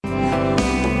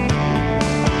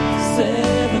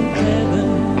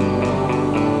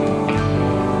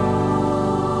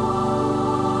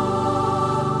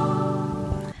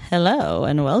Hello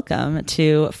and welcome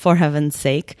to For Heaven's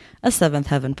Sake, a Seventh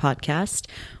Heaven podcast.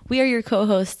 We are your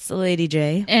co-hosts, Lady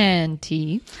J. And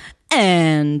T.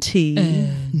 And T.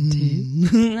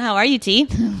 How are you, T?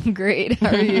 Great.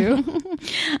 How are you?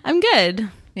 I'm good.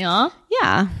 Yeah?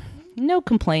 Yeah. No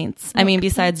complaints. I mean,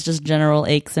 besides just general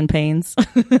aches and pains.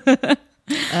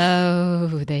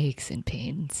 Oh, the aches and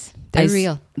pains. They're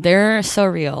real. They're so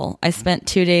real. I spent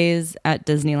 2 days at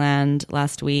Disneyland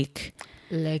last week.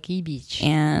 Lucky Beach.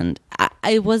 And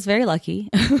I was very lucky.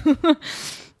 I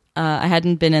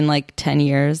hadn't been in like 10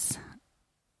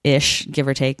 years-ish, give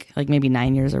or take, like maybe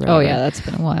 9 years or whatever. Oh, yeah, that's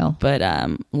been a while. But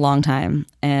long time.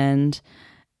 And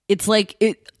it's like,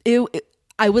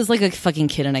 I was like a fucking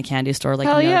kid in a candy store, like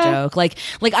no joke. Like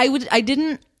I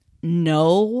didn't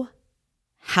know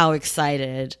how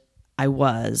excited I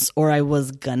was or I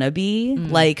was gonna be.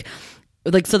 Like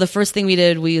so the first thing we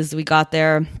did was we got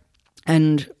there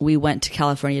and we went to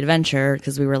California Adventure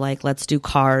because we were like, let's do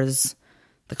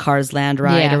the Cars Land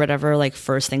ride or whatever, like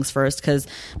first things first, because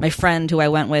my friend who I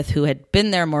went with who had been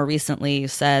there more recently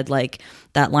said like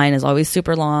that line is always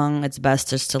super long, it's best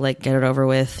just to like get it over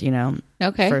with, you know,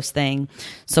 first thing.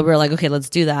 So we were like, okay, let's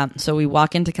do that. So we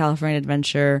walk into California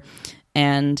Adventure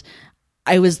and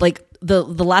I was like, the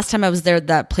last time I was there,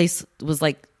 that place was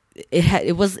like,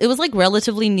 it was like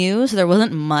relatively new, so there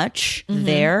wasn't much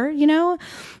there, you know,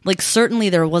 like certainly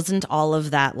there wasn't all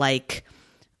of that like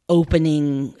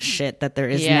opening shit that there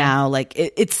is now. Like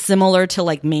it's similar to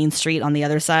like Main Street on the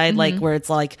other side, like where it's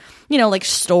like, you know, like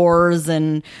stores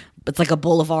and it's like a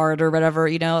boulevard or whatever,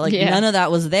 you know, like none of that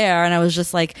was there. And I was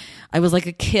just like, I was like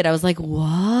a kid. I was like,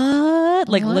 what?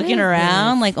 Like looking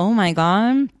around, like, oh my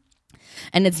God.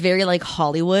 And it's very like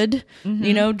Hollywood,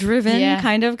 you know, driven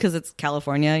kind of because it's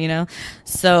California, you know.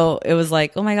 So it was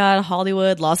like, oh my God,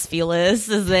 Hollywood, Los Feliz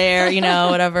is there, you know,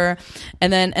 whatever.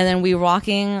 And then we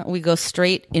go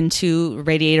straight into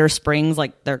Radiator Springs,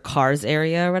 like their Cars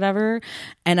area or whatever.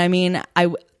 And I mean,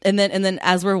 and then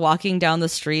as we're walking down the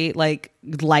street, like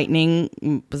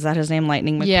Lightning, was that his name?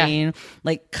 Lightning McQueen,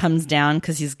 like comes down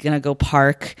because he's gonna go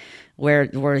park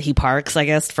where he parks, I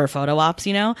guess, for photo ops,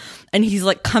 you know? And he's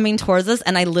like coming towards us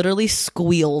and I literally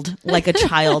squealed like a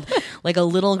child, like a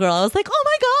little girl. I was like, oh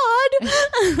my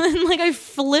God. And like I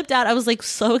flipped out. I was like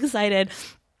so excited.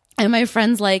 And my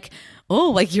friend's like,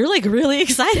 oh, like you're like really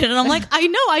excited. And I'm like, I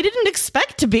know, I didn't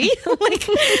expect to be. Like,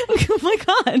 oh my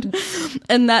God.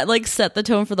 And that like set the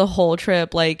tone for the whole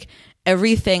trip. Like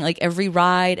everything, like every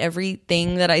ride,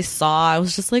 everything that I saw, I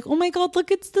was just like, oh my God,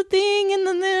 look, it's the thing. And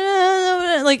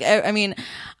then like, I mean,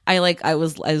 I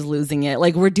was losing it.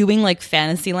 Like we're doing like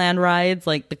Fantasyland rides,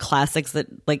 like the classics that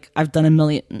like I've done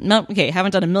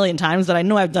haven't done a million times, but I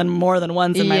know I've done more than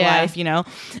once in my life, you know?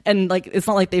 And like, it's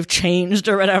not like they've changed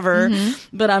or whatever,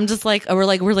 but I'm just like, we're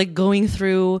like going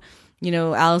through, you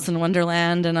know, Alice in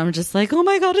Wonderland. And I'm just like, oh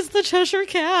my God, it's the Cheshire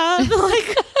Cat.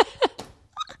 Like,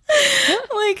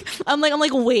 I'm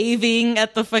like waving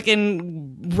at the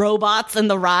fucking robots in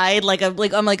the ride like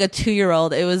I'm like a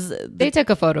 2-year-old. It was they took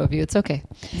a photo of you. It's okay.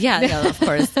 Yeah, of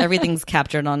course. Everything's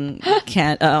captured on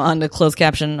the closed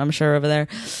caption, I'm sure, over there.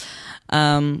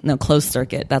 No, closed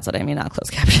circuit. That's what I mean, not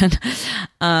closed caption.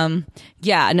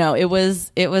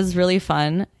 It was really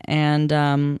fun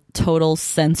and total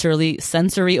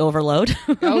sensory overload.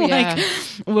 Oh yeah. Like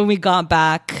when we got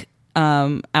back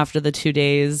after the 2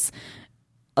 days,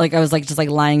 like I was like just like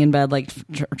lying in bed like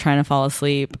trying to fall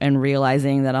asleep and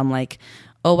realizing that I'm like,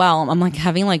 oh wow, I'm like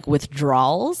having like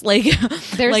withdrawals. Like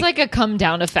there's like a come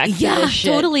down effect. Yeah,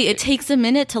 totally. It takes a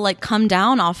minute to like come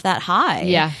down off that high.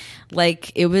 Yeah.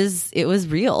 Like it was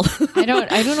real. I don't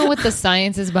know what the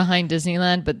science is behind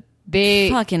Disneyland, but they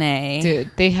fucking A.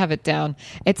 Dude, they have it down.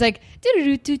 It's like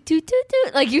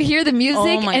like you hear the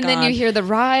music and then you hear the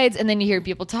rides and then you hear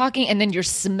people talking and then you're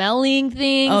smelling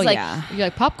things. Oh, like yeah. you're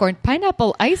like popcorn,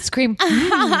 pineapple, ice cream,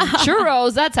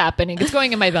 churros, that's happening. It's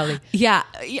going in my belly. Yeah.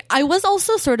 I was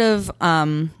also sort of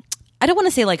I don't want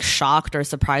to say like shocked or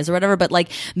surprised or whatever, but like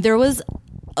there was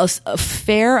a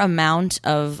fair amount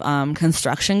of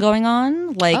construction going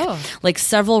on, like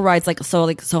several rides,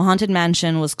 so Haunted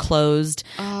Mansion was closed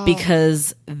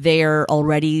because they're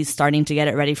already starting to get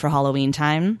it ready for Halloween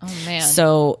time. Oh man!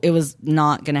 So it was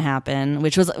not going to happen,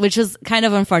 which was kind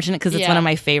of unfortunate because it's one of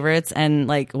my favorites, and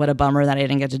like what a bummer that I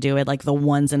didn't get to do it. Like the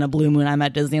once in a blue moon I'm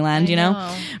at Disneyland, you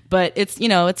know. But it's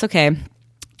it's okay.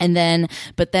 And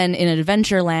but then in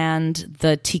Adventureland,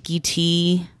 the Tiki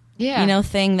Tea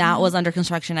thing that was under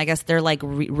construction. I guess they're like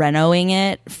renovating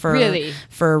it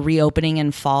for reopening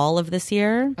in fall of this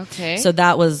year. Okay. So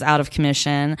that was out of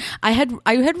commission. I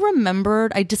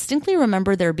distinctly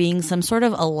remember there being some sort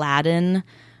of Aladdin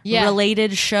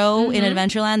related show in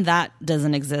Adventureland that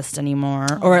doesn't exist anymore,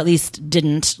 or at least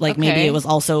didn't. Like maybe it was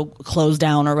also closed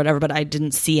down or whatever, but I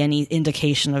didn't see any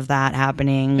indication of that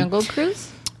happening.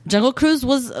 Jungle Cruise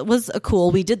was cool.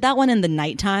 We did that one in the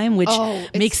nighttime, which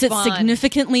makes it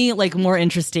significantly like more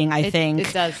interesting, I think.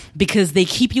 It does. Because they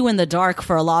keep you in the dark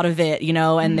for a lot of it, you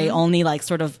know, and they only like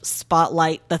sort of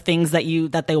spotlight the things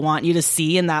that they want you to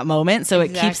see in that moment. So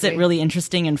it keeps it really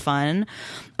interesting and fun.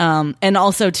 And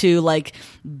also too, like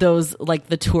those, like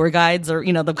the tour guides or,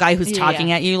 you know, the guy who's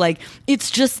talking at you, like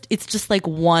it's just like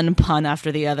one pun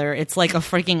after the other. It's like a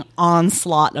freaking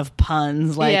onslaught of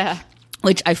puns. Like,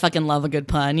 which I fucking love a good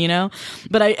pun, you know.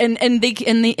 But you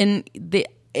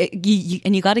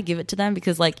got to give it to them,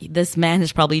 because like this man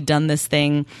has probably done this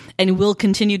thing and will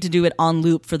continue to do it on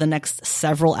loop for the next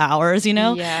several hours, you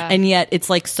know. And yet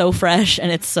it's like so fresh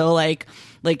and it's so like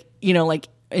you know, like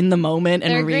in the moment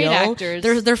and real. Great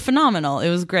actors. They're phenomenal.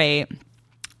 It was great.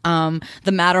 The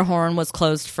Matterhorn was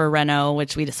closed for Reno,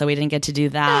 which we didn't get to do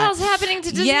that. What the hell's happening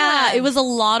to Disneyland? Yeah, it was a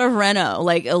lot of Reno,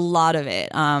 like a lot of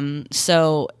it.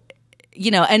 So. You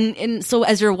know, and so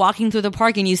as you're walking through the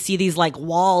park and you see these like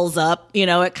walls up, you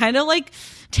know, it kind of like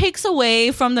takes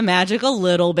away from the magic a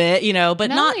little bit, you know, but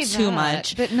not too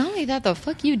much. But not only that, though,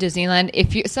 fuck you, Disneyland.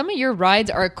 If some of your rides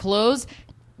are closed,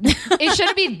 it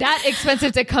shouldn't be that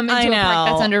expensive to come into a park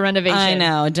that's under renovation. I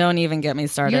know. Don't even get me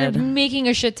started. You're making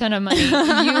a shit ton of money.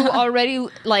 You already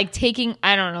like taking,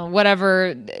 I don't know,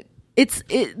 whatever. It's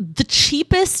the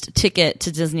cheapest ticket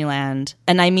to Disneyland,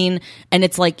 and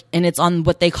it's on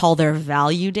what they call their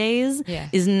value days,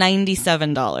 is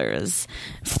 $97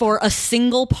 for a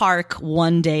single park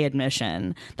 1 day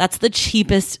admission. That's the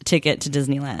cheapest ticket to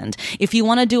Disneyland. If you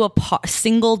want to do a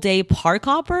single day park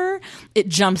hopper, it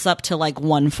jumps up to like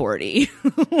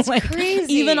 $140. Like,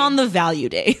 crazy. Even on the value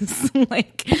days.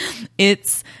 Like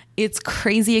it's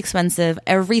crazy expensive.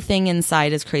 Everything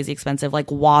inside is crazy expensive.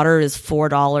 Like water is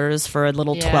 $4 for a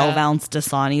little 12-ounce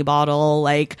Dasani bottle.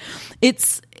 Like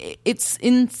it's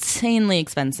insanely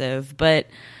expensive. But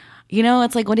you know,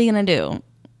 it's like, what are you gonna do?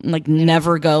 Like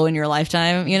never go in your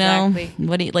lifetime? You know,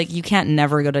 what do you, like? You can't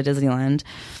never go to Disneyland.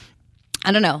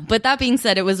 I don't know. But that being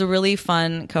said, it was a really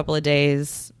fun couple of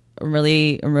days. I'm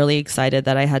really excited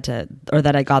that I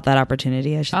got that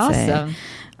opportunity, I should say.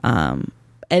 Awesome.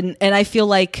 And I feel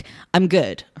like I'm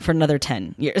good for another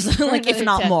 10 years, like if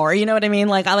not 10. More. You know what I mean?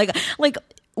 Like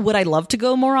would I love to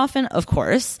go more often? Of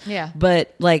course. Yeah.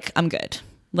 But like I'm good.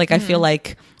 Like I feel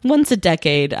like once a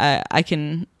decade, I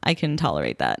can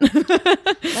tolerate that.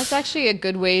 That's actually a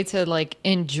good way to like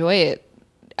enjoy it.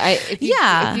 If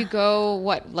you go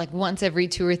like once every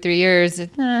 2 or 3 years.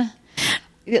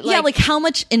 Like how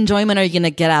much enjoyment are you going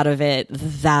to get out of it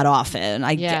that often?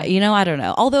 You know, I don't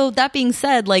know. Although that being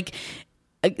said, like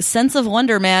a sense of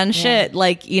wonder, man, shit.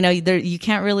 Like, you know, you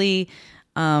can't really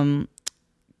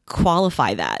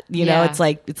qualify that. You know, it's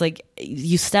like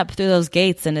you step through those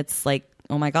gates and it's like,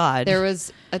 oh my God. There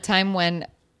was a time when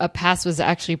a pass was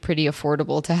actually pretty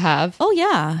affordable to have. Oh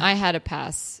yeah. I had a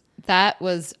pass. That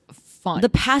was fun. The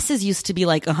passes used to be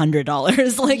like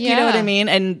 $100, like you know what I mean,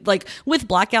 and like with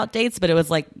blackout dates, but it was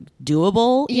like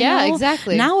doable. You know?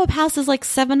 Exactly. Now a pass is like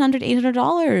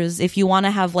 $700-$800 if you want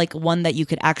to have like one that you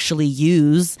could actually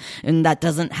use and that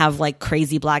doesn't have like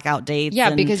crazy blackout dates.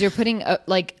 Yeah, because you're putting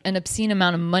like an obscene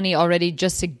amount of money already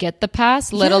just to get the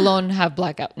pass, let alone have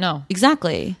blackout. No,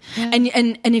 exactly. Yeah.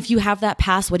 And if you have that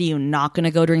pass, what are you not going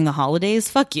to go during the holidays?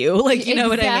 Fuck you. Like you know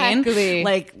what I mean?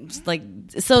 Like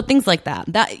so things like that.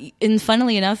 And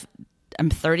funnily enough, I'm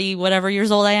 30 whatever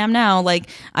years old I am now. Like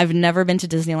I've never been to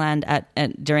Disneyland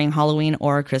at during Halloween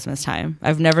or Christmas time.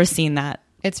 I've never seen that.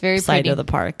 It's very side pretty. of the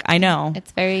park. I know.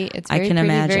 It's very I can pretty,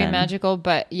 imagine. Very magical.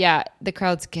 But yeah, the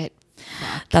crowds get.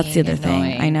 That's the other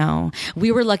annoying. thing. I know.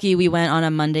 We were lucky. We went on a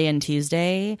Monday and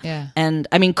Tuesday. Yeah. And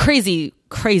I mean, crazy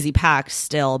packed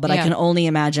still, but I can only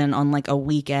imagine on like a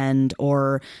weekend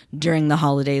or during the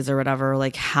holidays or whatever,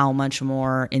 like how much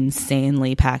more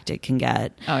insanely packed it can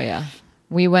get. Oh yeah.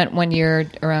 We went one year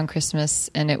around Christmas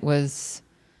and it was,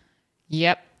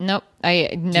 nope. I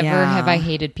never have I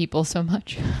hated people so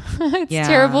much. It's a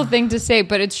terrible thing to say,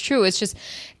 but it's true. It's just,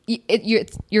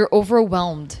 you're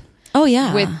overwhelmed. Oh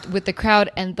yeah, with the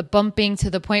crowd and the bumping to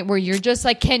the point where you're just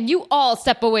like, can you all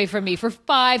step away from me for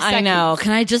 5 seconds? I know.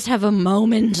 Can I just have a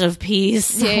moment of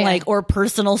peace, like or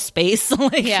personal space?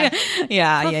 Like, for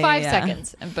 5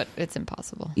 seconds, but it's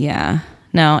impossible. Yeah,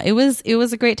 no, it was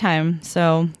a great time.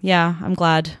 So yeah, I'm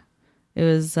glad it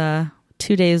was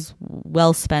 2 days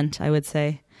well spent, I would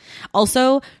say.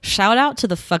 Also, shout out to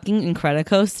the fucking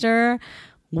Incredicoaster.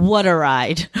 What a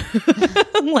ride.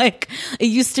 Like it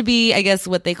used to be, I guess,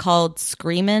 what they called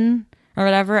Screamin', or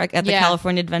whatever at the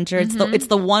California Adventure. It's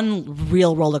the one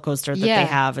real roller coaster that they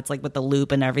have. It's like with the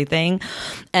loop and everything,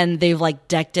 and they've like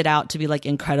decked it out to be like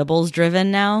Incredibles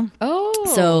driven now.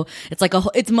 So it's like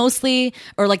it's mostly,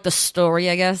 or like the story,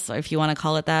 I guess, if you want to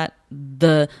call it that.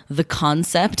 The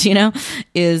concept,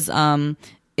 is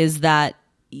that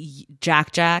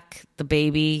Jack, the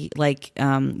baby, like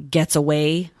gets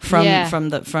away from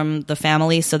the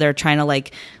family, so they're trying to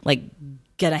like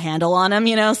get a handle on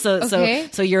him,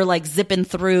 so you're like zipping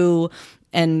through.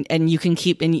 And you can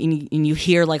keep and you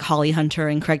hear like Holly Hunter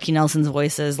and Craig T. Nelson's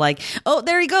voices like, oh,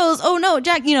 there he goes, oh no,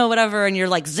 Jack, whatever, and you're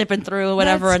like zipping through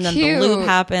whatever. That's and then cute. The loop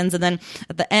happens, and then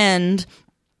at the end,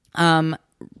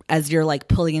 as you're like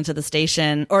pulling into the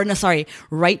station,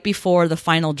 right before the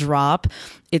final drop,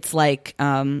 it's like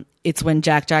it's when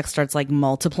Jack starts like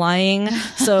multiplying.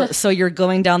 So you're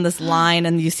going down this line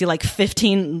and you see like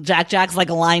 15 Jacks like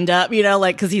lined up,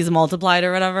 like because he's multiplied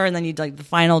or whatever. And then you like the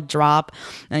final drop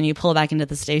and you pull back into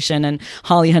the station and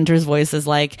Holly Hunter's voice is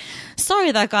like,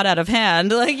 sorry, that got out of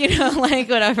hand. Like, like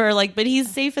whatever, like, but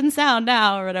he's safe and sound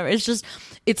now or whatever.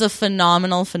 It's a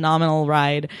phenomenal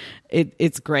ride.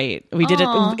 It's great. We did it.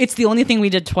 It's the only thing we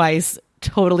did twice.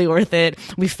 Totally worth it.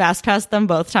 We fast passed them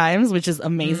both times, which is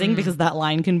amazing because that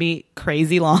line can be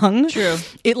crazy long. True.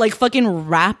 It like fucking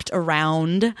wrapped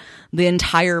around the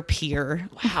entire pier.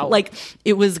 Wow. Like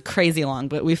it was crazy long,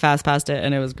 but we fast passed it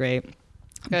and it was great.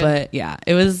 Good. But yeah,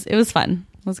 it was fun.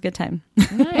 It was a good time.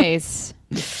 Nice.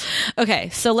 Okay,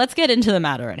 so let's get into the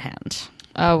matter at hand.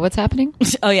 What's happening?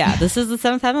 Oh yeah, this is the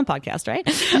Seventh Heaven podcast, right?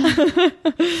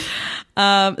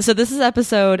 So this is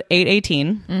episode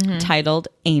 818, titled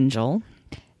Angel.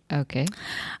 Okay.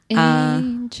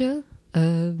 Angel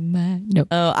of mine. No.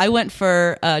 Oh, I went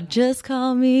for Just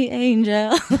Call Me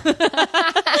Angel.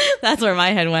 That's where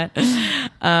my head went.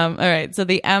 All right, so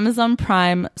the Amazon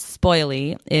Prime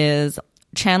spoilie is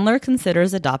Chandler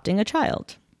considers adopting a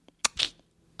child.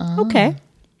 Okay.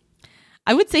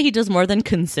 I would say he does more than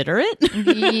consider it.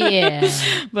 Yeah.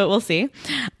 But we'll see.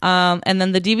 And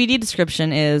then the DVD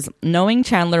description is, knowing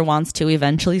Chandler wants to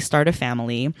eventually start a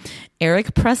family,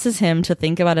 Eric presses him to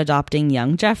think about adopting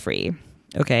young Jeffrey.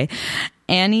 Okay.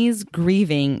 Annie's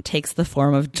grieving takes the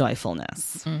form of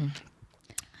joyfulness.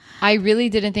 I really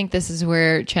didn't think this is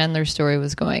where Chandler's story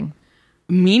was going.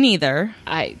 Me neither.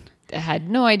 I had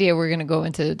no idea we're going to go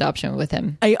into adoption with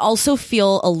him. I also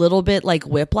feel a little bit like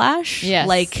Whiplash. Yes.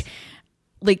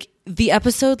 Like the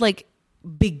episode like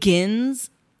begins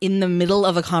in the middle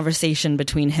of a conversation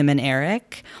between him and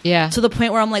Eric. Yeah. To the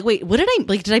point where I'm like, wait, what did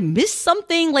I miss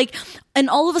something? Like,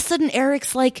 and all of a sudden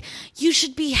Eric's like, you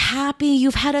should be happy.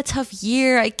 You've had a tough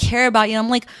year. I care about you. And I'm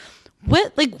like,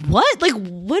 what? Like, what? Like,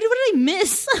 what did I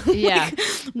miss? Yeah.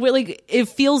 like, it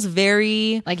feels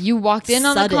very like you walked in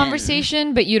sudden. On the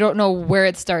conversation, but you don't know where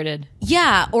it started.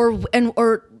 Yeah. Or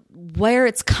where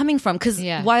it's coming from. Because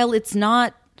while it's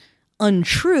not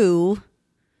untrue,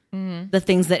 the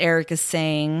things that Eric is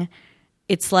saying,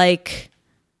 it's like,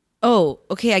 oh,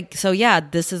 okay,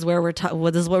 this is where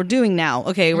this is what we're doing now.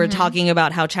 Okay, we're talking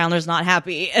about how Chandler's not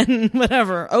happy and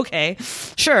whatever. Okay,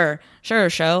 sure,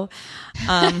 show.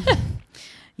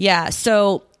 Yeah,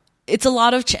 so it's a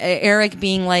lot of Eric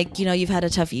being like, you've had a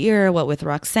tough year, what with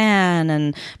Roxanne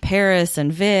and Paris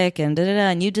and Vic and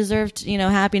and you deserved,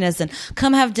 happiness and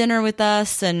come have dinner with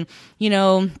us and,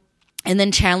 and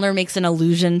then Chandler makes an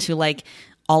allusion to like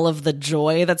all of the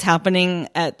joy that's happening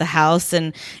at the house,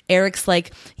 and Eric's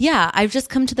like, yeah, I've just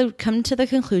come to the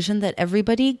conclusion that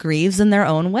everybody grieves in their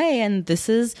own way and this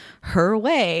is her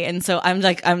way. And so I'm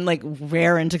like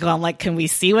raring to go. I'm like, can we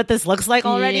see what this looks like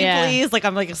already, please? Like,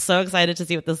 I'm like so excited to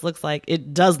see what this looks like.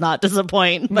 It does not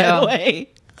disappoint, by the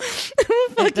way.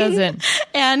 It doesn't.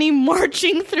 Annie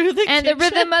marching through the and kitchen. The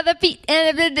rhythm of the feet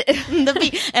and the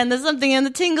beat and there's something in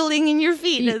the tingling in your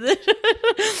feet.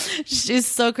 She's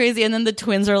so crazy. And then the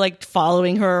twins are like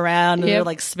following her around and they're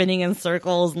like spinning in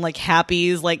circles and like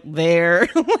Happy's like there.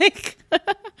 Like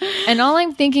and all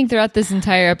I'm thinking throughout this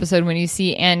entire episode when you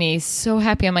see Annie so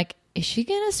happy, I'm like, is she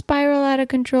gonna spiral out of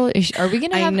control? Are we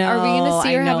gonna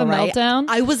see her have a meltdown?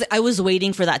 I was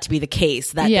waiting for that to be the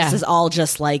case. That this is all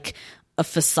just like a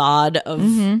facade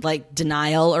of like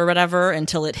denial or whatever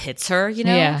until it hits her,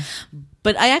 Yeah.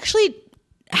 But I actually,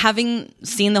 having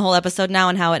seen the whole episode now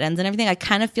and how it ends and everything, I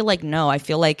kind of feel like no. I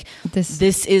feel like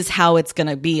this is how it's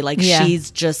gonna be. Like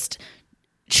she's just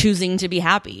choosing to be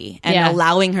happy and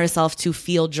allowing herself to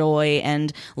feel joy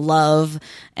and love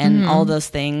and all those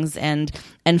things and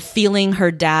feeling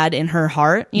her dad in her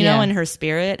heart, in her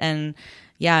spirit. And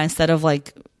instead of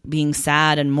like being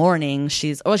sad and mourning,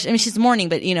 she's mourning,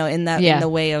 but in the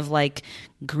way of like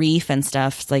grief and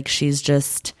stuff. It's like she's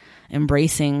just,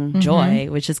 embracing joy,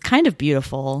 which is kind of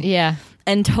beautiful. Yeah.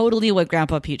 And totally what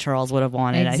Grandpa Pete Charles would have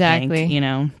wanted, exactly. I think, you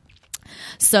know.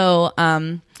 So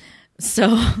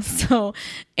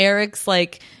Eric's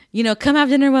like, you know, come have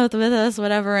dinner with us,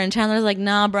 whatever. And Chandler's like,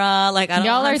 nah, brah. Like, I don't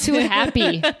Y'all are too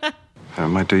happy. It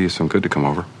might do you some good to come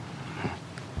over.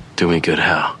 Do me good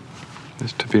how?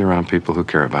 Just to be around people who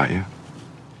care about you.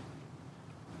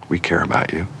 We care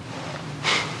about you.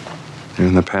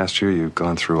 In the past year, you've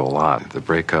gone through a lot. The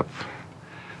breakup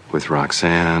with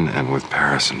Roxanne and with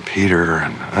Paris and Peter,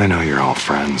 and I know you're all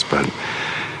friends, but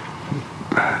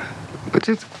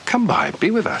just come by,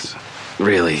 be with us.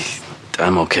 Really,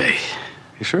 I'm okay.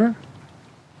 You sure?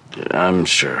 I'm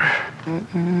sure.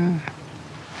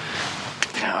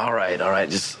 All right.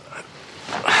 Just,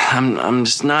 I'm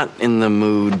just not in the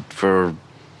mood for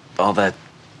all that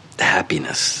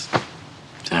happiness.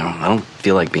 You know, I don't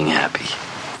feel like being happy.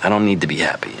 I don't need to be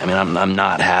happy. I mean, I'm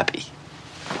not happy.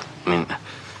 I mean,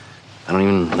 I don't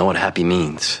even know what happy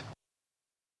means.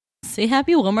 Say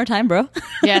happy one more time, bro.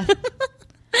 Yeah.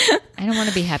 I don't want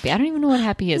to be happy. I don't even know what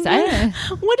happy is.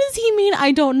 What does he mean?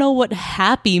 I don't know what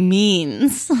happy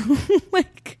means.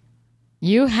 Like,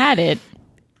 you had it.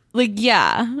 Like,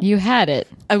 yeah. You had it.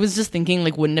 I was just thinking,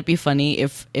 like, wouldn't it be funny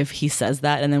if he says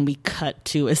that and then we cut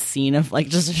to a scene of, like,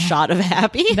 just a shot of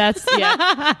happy?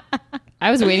 Yeah.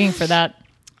 I was waiting for that.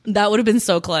 That would have been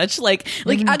so clutch. Like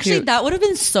actually, cute. That would have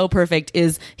been so perfect.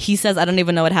 Is he says, I don't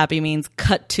even know what happy means.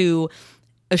 Cut to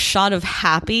a shot of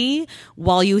happy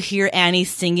while you hear Annie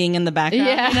singing in the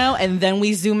background, you know, and then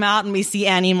we zoom out and we see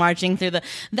Annie marching through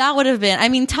that would have been, I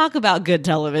mean, talk about good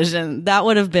television. That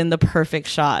would have been the perfect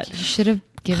shot. You should have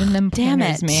given them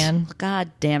pointers, man.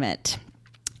 God damn it.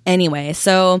 Anyway,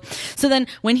 so then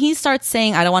when he starts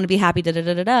saying, I don't want to be happy,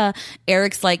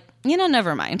 Eric's like, you know,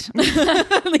 never mind.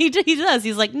 he does.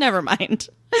 He's like, never mind.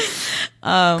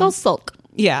 Go sulk.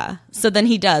 Yeah. So then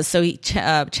he does. So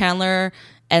Chandler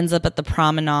ends up at the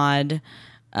promenade.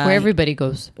 Where everybody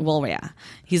goes. Well, yeah.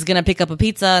 He's going to pick up a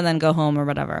pizza and then go home or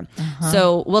whatever.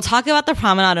 So we'll talk about the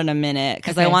promenade in a minute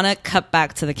because I want to cut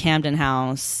back to the Camden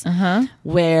house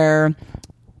where...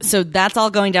 So that's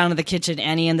all going down to the kitchen.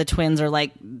 Annie and the twins are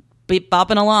like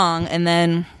bopping along. And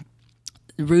then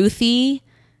Ruthie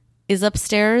is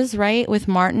upstairs, right? With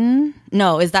Martin.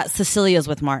 No, is that Cecilia's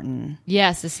with Martin?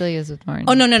 Yeah, Cecilia's with Martin.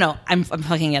 Oh, no. I'm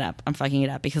fucking it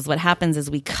up. Because what happens is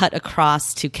we cut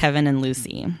across to Kevin and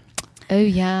Lucy. Oh,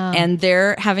 yeah. And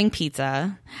they're having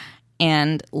pizza.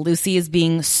 And Lucy is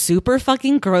being super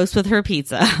fucking gross with her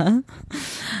pizza.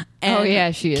 Oh yeah,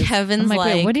 she is. Kevin's like,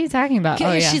 wait, what are you talking about?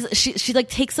 Oh yeah, she like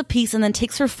takes a piece and then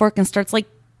takes her fork and starts like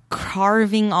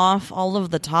carving off all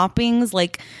of the toppings.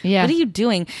 Like, what are you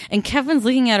doing? And Kevin's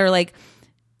looking at her like,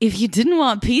 if you didn't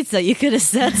want pizza, you could have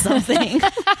said something.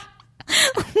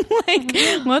 Like,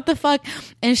 what the fuck?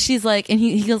 And she's like, and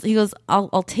he goes,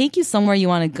 I'll take you somewhere you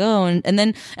want to go. And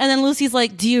then Lucy's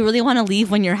like, do you really want to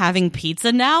leave when you're having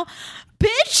pizza now?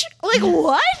 Bitch, like,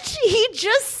 what? He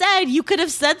just said you could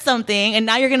have said something and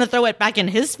now you're gonna throw it back in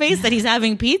his face that he's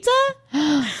having pizza?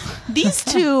 These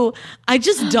two, I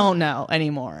just don't know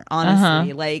anymore,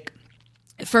 honestly. Like,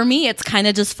 for me, it's kind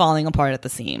of just falling apart at the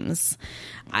seams.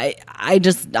 I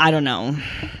don't know.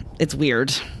 It's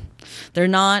weird. They're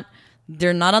not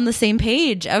on the same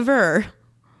page ever.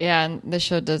 Yeah, and the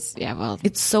show does. Yeah, well,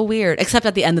 it's so weird. Except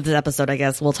at the end of the episode, I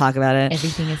guess we'll talk about it.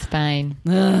 Everything is fine.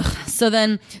 Ugh.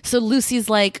 So Lucy's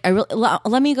like,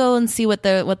 let me go and see what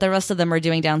the rest of them are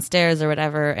doing downstairs or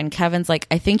whatever. And Kevin's like,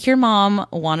 I think your mom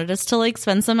wanted us to like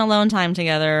spend some alone time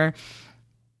together.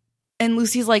 And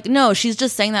Lucy's like, no, she's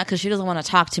just saying that because she doesn't want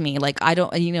to talk to me. Like, I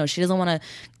don't, she doesn't want to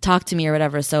talk to me or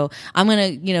whatever. So I'm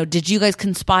going to, did you guys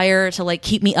conspire to like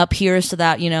keep me up here so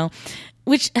that,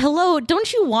 which, hello,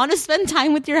 don't you want to spend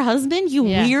time with your husband, you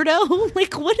weirdo?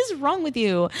 Like, what is wrong with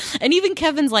you? And even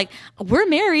Kevin's like, we're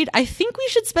married. I think we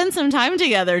should spend some time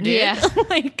together, dude. Yeah.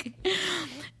 Like,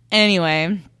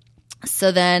 anyway.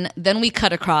 So then we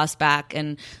cut across back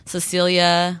and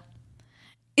Cecilia.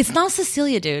 It's not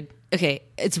Cecilia, dude. Okay,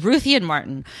 it's Ruthie and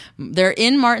Martin. They're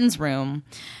in Martin's room.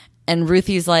 And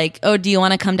Ruthie's like, oh, do you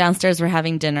want to come downstairs? We're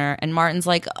having dinner. And Martin's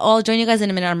like, oh, I'll join you guys in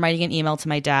a minute. I'm writing an email to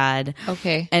my dad.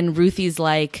 Okay. And Ruthie's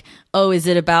like, oh, is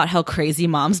it about how crazy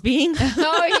mom's being?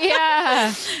 Oh,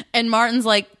 yeah. And Martin's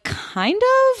like, kind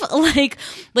of? Like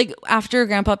after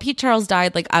Grandpa Pete Charles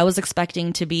died, like I was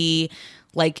expecting to be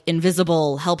like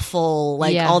invisible, helpful,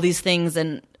 like all these things.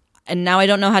 And now I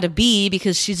don't know how to be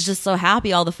because she's just so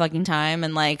happy all the fucking time.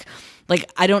 And like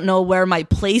I don't know where my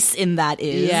place in that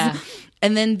is. Yeah.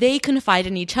 And then they confide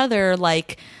in each other,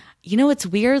 like, you know, it's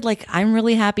weird. Like, I'm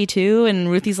really happy too. And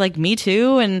Ruthie's like, me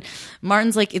too. And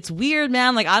Martin's like, it's weird,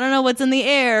 man. Like, I don't know what's in the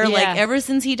air. Yeah. Like, ever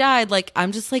since he died, like,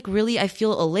 I'm just like really, I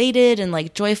feel elated and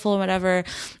like joyful and whatever.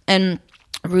 And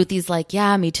Ruthie's like,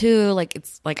 yeah, me too. Like,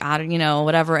 it's like, I don't, you know,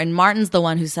 whatever. And Martin's the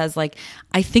one who says like,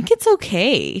 I think it's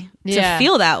okay to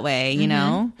feel that way, you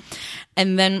know?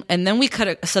 And then we cut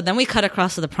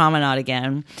across to the promenade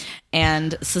again.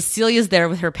 And Cecilia's there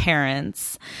with her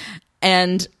parents.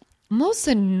 And most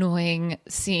annoying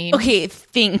scene. Okay,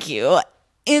 thank you.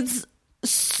 It's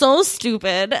so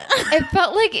stupid. It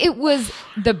felt like it was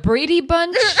the Brady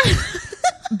Bunch,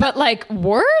 but like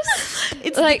worse.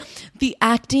 It's like the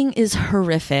acting is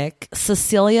horrific.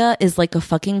 Cecilia is like a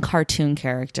fucking cartoon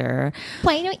character.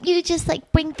 Why don't you just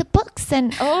like bring the books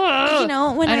and you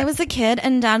know, when I was a kid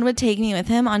and Dad would take me with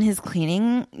him on his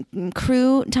cleaning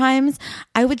crew times,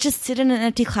 I would just sit in an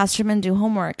empty classroom and do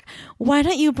homework. Why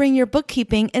don't you bring your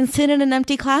bookkeeping and sit in an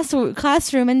empty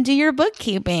classroom and do your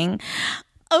bookkeeping?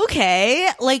 Okay,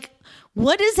 like,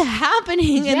 what is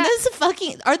happening in this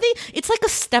fucking... It's like a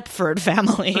Stepford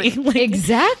family. Like,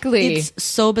 exactly. It's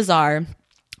so bizarre.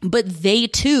 But they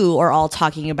too are all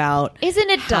talking about... Isn't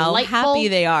it how delightful? happy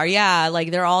they are. Yeah, like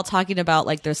they're all talking about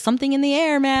like there's something in the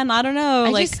air, man. I don't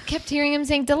know. I just kept hearing him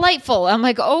saying delightful. I'm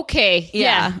like, okay,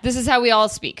 yeah, this is how we all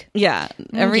speak. Yeah.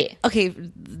 Okay,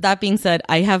 that being said,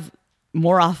 I have...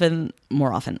 More often,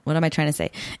 what am I trying to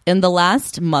say? In the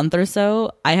last month or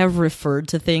so, I have referred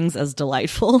to things as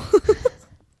delightful.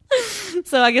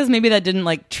 So I guess maybe that didn't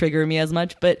like trigger me as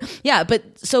much. But yeah,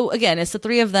 so again, it's the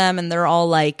three of them and they're all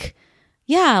like,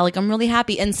 yeah, like I'm really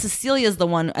happy. And Cecilia's the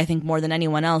one, I think more than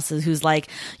anyone else, who's like,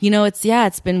 you know,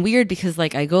 it's been weird because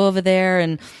like I go over there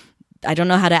and I don't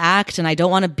know how to act and I don't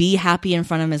want to be happy in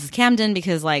front of Mrs. Camden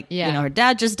because like, you know, her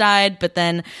dad just died, but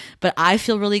I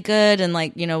feel really good and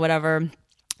like, you know, whatever.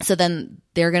 So then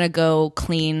they're going to go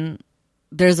clean.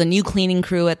 There's a new cleaning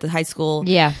crew at the high school.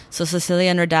 Yeah. So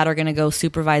Cecilia and her dad are going to go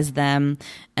supervise them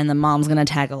and the mom's going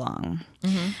to tag along.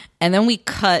 Mm-hmm. And then we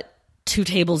cut 2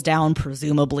 tables down,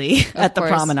 presumably, at the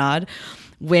promenade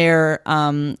where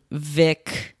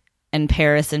Vic and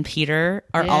Paris and Peter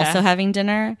are also having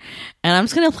dinner. And I'm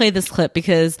just going to play this clip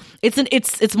because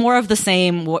it's more of the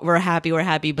same. We're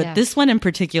happy. But this one in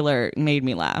particular made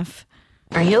me laugh.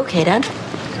 Are you okay, Dad?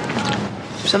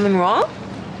 Something wrong?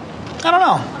 I don't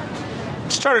know.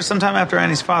 It started sometime after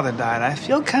Annie's father died. I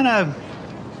feel kind of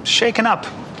shaken up.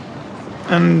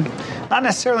 And not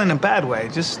necessarily in a bad way,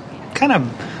 just kind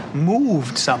of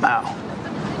moved somehow.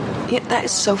 Yeah, that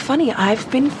is so funny. I've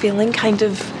been feeling kind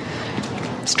of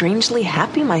strangely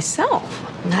happy myself.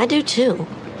 I do too.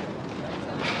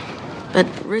 But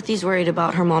Ruthie's worried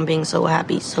about her mom being so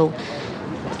happy, so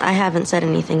I haven't said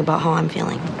anything about how I'm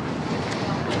feeling.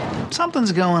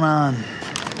 Something's going on,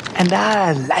 and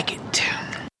I like it.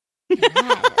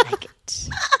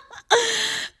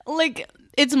 Like,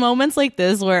 it's moments like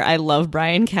this where I love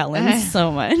Brian Callen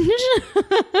so much.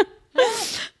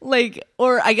 Like,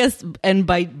 or I guess, and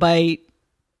by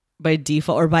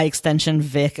default or by extension,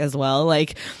 Vic as well.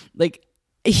 Like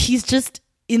he's just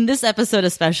in this episode,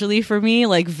 especially for me,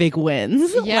 like Vic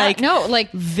wins. Yeah,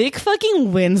 Vic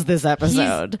fucking wins this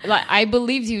episode. I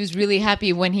believed he was really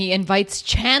happy when he invites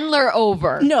Chandler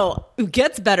over. No, it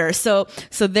gets better. So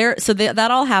that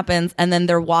all happens, and then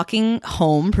they're walking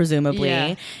home,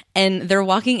 presumably, and they're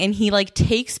walking, and he like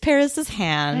takes Paris's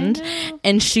hand,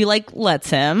 and she like lets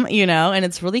him, you know, and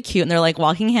it's really cute, and they're like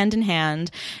walking hand in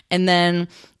hand, and then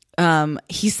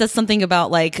he says something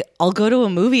about like, I'll go to a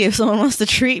movie if someone wants to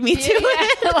treat me to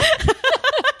it.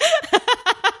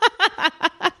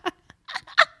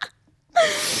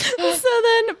 So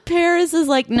then Paris is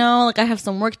like, no, like I have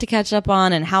some work to catch up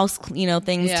on and house, you know,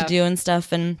 things to do and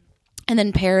stuff. And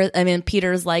then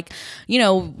Peter's like, you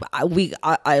know,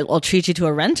 I'll treat you to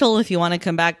a rental if you want to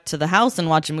come back to the house and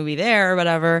watch a movie there or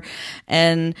whatever.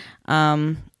 And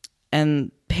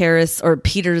Paris or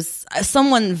Peter's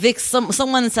someone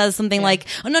says something like,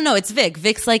 oh no, it's Vic.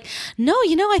 Vic's like, no,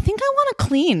 you know, I think I want to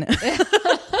clean.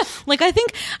 Like I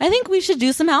think we should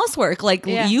do some housework. Like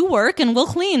you work and we'll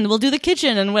clean. We'll do the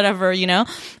kitchen and whatever, you know.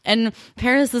 And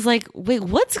Paris is like, wait,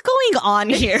 what's going on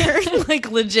here? Like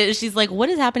legit, she's like, what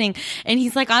is happening? And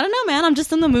he's like, I don't know, man. I'm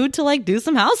just in the mood to like do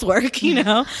some housework, you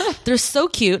know. They're so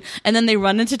cute. And then they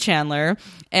run into Chandler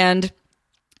and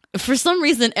for some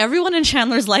reason, everyone in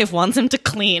Chandler's life wants him to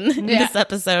clean in this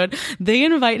episode. They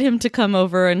invite him to come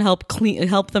over and help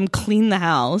them clean the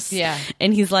house. Yeah.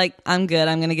 And he's like, I'm good.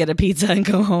 I'm going to get a pizza and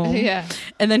go home. Yeah.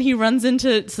 And then he runs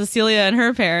into Cecilia and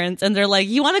her parents and they're like,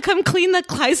 you want to come clean the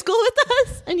high school with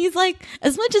us? And he's like,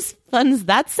 as much as fun as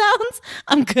that sounds,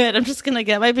 I'm good. I'm just going to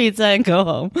get my pizza and go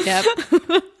home. Yep.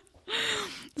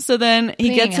 So then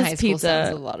he gets his pizza. Sounds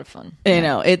a lot of fun. You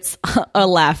know, it's a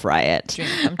laugh riot.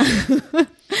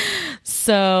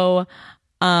 So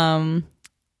then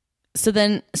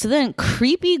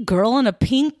creepy girl in a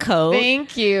pink coat.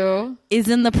 Thank you. Is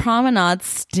in the promenade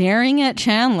staring at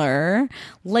Chandler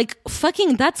like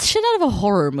fucking that's shit out of a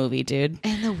horror movie, dude.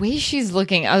 And the way she's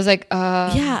looking, I was like,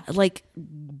 yeah, like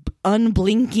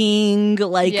unblinking,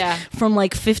 like from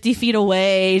like 50 feet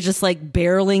away, just like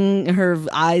barreling her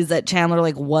eyes at Chandler,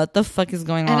 like what the fuck is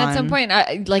going on? And at some point,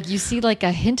 like you see like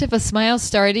a hint of a smile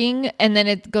starting, and then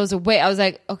it goes away. I was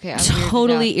like, okay, I'm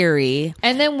totally eerie.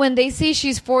 And then when they say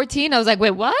she's 14, I was like, wait,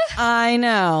 what? I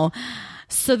know.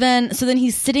 So then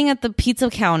he's sitting at the pizza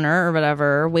counter or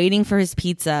whatever, waiting for his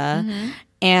pizza,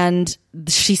 and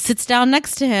she sits down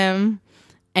next to him.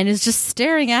 And is just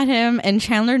staring at him, and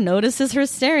Chandler notices her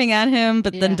staring at him,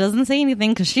 but then doesn't say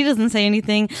anything because she doesn't say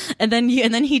anything. And then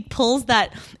he pulls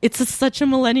that. It's such a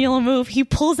millennial move. He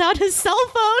pulls out his cell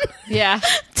phone,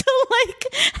 to like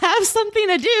have something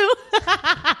to do.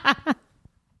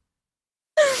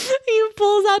 He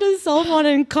pulls out his cell phone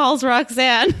and calls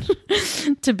Roxanne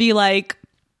to be like,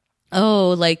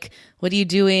 "Oh, like what are you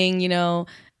doing?" You know,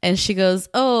 and she goes,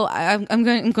 "Oh, I'm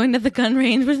going to the gun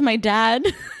range with my dad."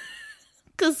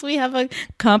 Because we have a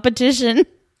competition.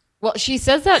 Well, she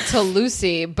says that to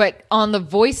Lucy, but on the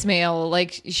voicemail,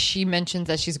 like she mentions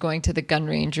that she's going to the gun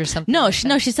range or something. No,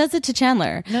 she says it to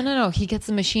Chandler. No. He gets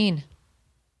the machine.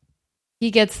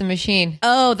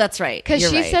 Oh, that's right. Because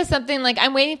she says something like,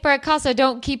 "I'm waiting for a call, so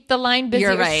don't keep the line busy."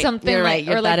 You're right. Or something You're right.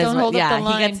 Or like, don't hold up the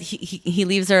line. He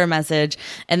leaves her a message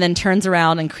and then turns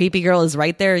around, and creepy girl is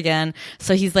right there again.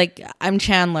 So he's like, "I'm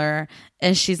Chandler,"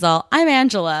 and she's all, "I'm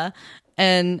Angela,"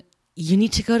 and you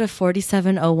need to go to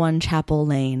 4701 Chapel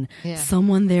Lane. Yeah.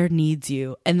 Someone there needs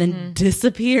you. And then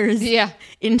disappears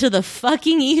into the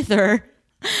fucking ether.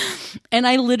 And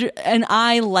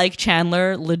I like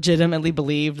Chandler legitimately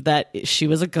believed that she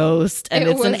was a ghost and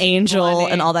it's an angel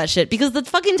and all that shit. Because the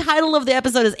fucking title of the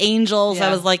episode is Angels. Yeah. I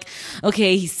was like,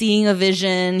 okay, he's seeing a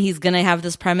vision. He's going to have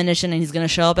this premonition and he's going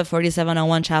to show up at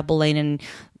 4701 Chapel Lane and,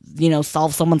 you know,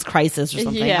 solve someone's crisis or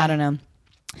something. I don't know.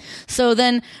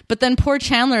 But then poor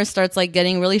Chandler starts like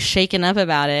getting really shaken up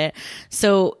about it.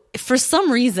 So for some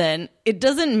reason, it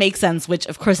doesn't make sense, which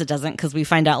of course it doesn't because we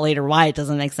find out later why it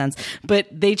doesn't make sense. But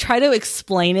they try to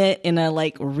explain it in a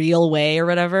like real way or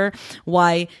whatever,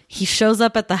 why he shows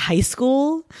up at the high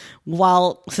school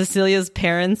while Cecilia's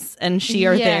parents and she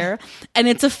are there. And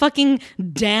it's a fucking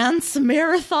dance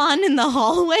marathon in the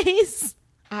hallways.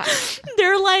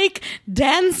 They're like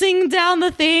dancing down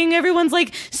the thing. Everyone's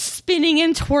like spinning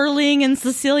and twirling, and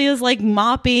Cecilia's like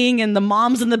mopping, and the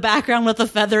mom's in the background with a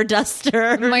feather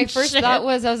duster. My first thought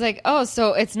was, I was like, oh,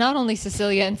 so it's not only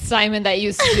Cecilia and Simon that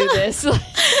used to do this.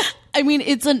 I mean,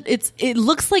 it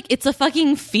looks like it's a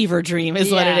fucking fever dream is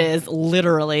what it is,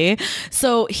 literally.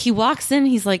 So he walks in,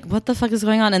 he's like, what the fuck is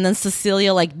going on? And then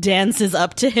Cecilia like dances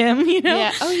up to him, you know?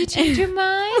 Yeah. Oh, you changed your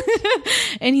mind?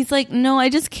 And he's like, no, I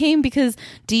just came because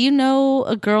do you know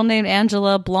a girl named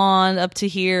Angela, blonde, up to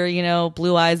here, you know,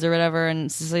 blue eyes or whatever? And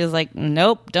Cecilia's like,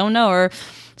 nope, don't know her.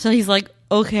 So he's like,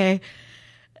 okay.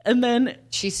 And then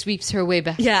she sweeps her way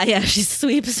back. Yeah. She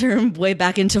sweeps her way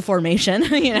back into formation,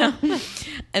 you know?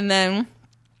 And then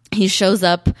he shows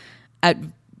up at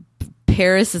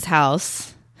Paris's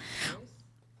house.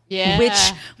 Yeah.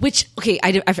 Which okay,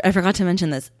 I forgot to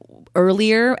mention this.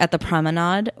 Earlier at the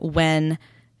promenade when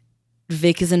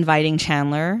Vic is inviting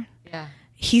Chandler,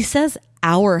 he says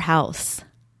our house.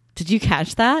 Did you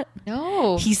catch that?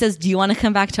 No. He says, do you want to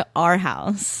come back to our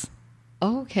house?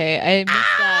 Okay, I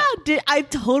missed that. I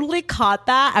totally caught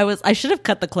that. I should have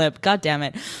cut the clip. God damn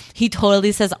it. He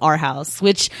totally says our house,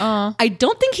 which I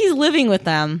don't think he's living with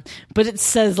them, but it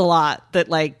says a lot that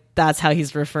like that's how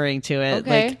he's referring to it.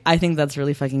 Okay. Like I think that's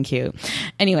really fucking cute.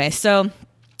 Anyway, so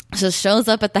shows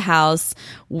up at the house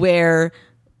where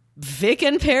Vic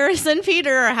and Paris and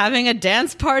Peter are having a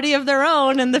dance party of their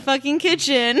own in the fucking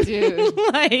kitchen. Dude.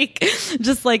 Like,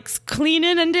 just like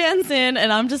cleaning and dancing.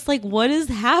 And I'm just like, what is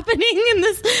happening in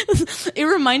this? It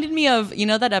reminded me of, you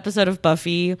know, that episode of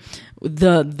Buffy,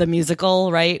 the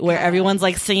musical, right? Where everyone's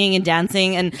like singing and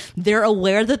dancing and they're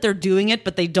aware that they're doing it,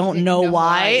 but they don't know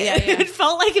why. Yeah. It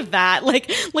felt like that.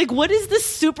 Like, what is this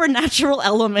supernatural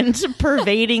element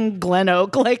pervading Glen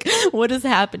Oak? Like, what is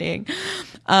happening?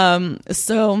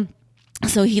 So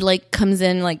he like comes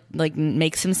in, like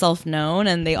makes himself known,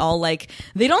 and they all like,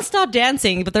 they don't stop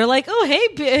dancing, but they're like, oh,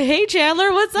 hey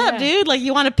Chandler, what's up, dude? Like,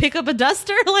 you want to pick up a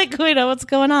duster? Like, you know, what's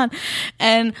going on?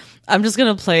 And I'm just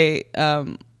going to play,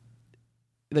 the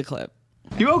clip.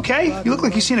 You okay? You look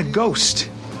like you've seen a ghost.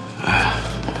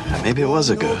 Maybe it was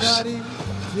a ghost.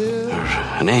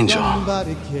 an angel.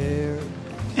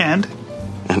 And?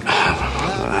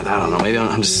 I don't know, maybe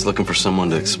I'm just looking for someone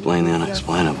to explain the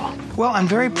unexplainable. Well, I'm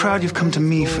very proud you've come to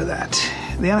me for that.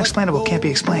 The unexplainable can't be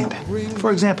explained.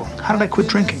 For example, how did I quit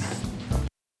drinking?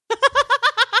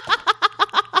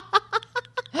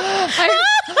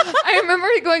 I remember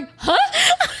going, huh?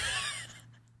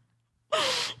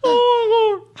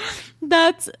 Oh,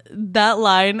 that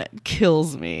line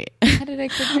kills me. How did I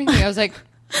quit drinking? I was like,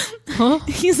 huh?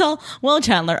 He's all, well,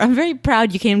 Chandler, I'm very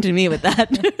proud you came to me with that.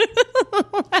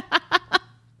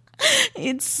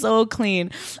 It's so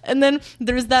clean. And then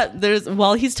there's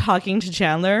while he's talking to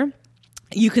Chandler,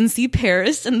 you can see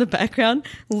Paris in the background,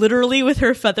 literally with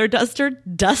her feather duster,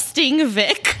 dusting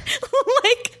Vic.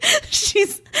 Like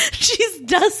she's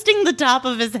dusting the top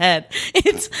of his head.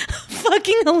 It's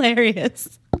fucking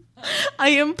hilarious. I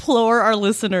implore our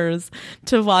listeners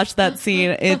to watch that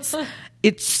scene. It's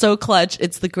so clutch.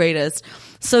 It's the greatest.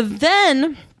 So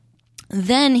then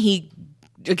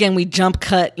we jump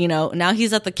cut, now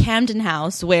he's at the Camden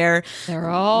house where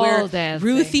dancing.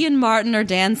 Ruthie and Martin are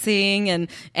dancing and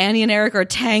Annie and Eric are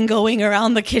tangoing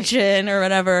around the kitchen or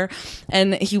whatever.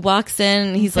 And he walks in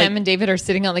and he's Sam and David are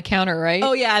sitting on the counter, right?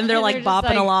 Oh yeah. And they're like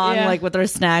bopping along like with their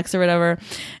snacks or whatever.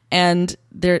 And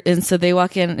so they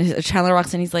walk in, Chandler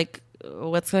walks in, he's like,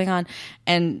 what's going on?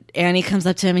 And Annie comes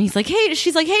up to him and he's like,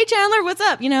 she's like, hey Chandler, what's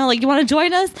up? You want to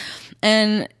join us?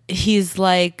 And he's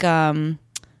like,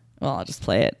 well, I'll just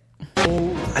play it.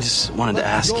 I just wanted to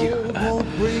ask you,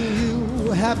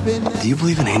 do you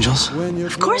believe in angels?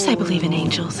 Of course I believe in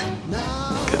angels.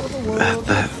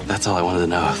 That's all I wanted to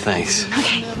know. Thanks.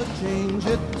 Okay.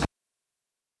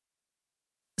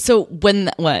 So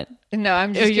what? No,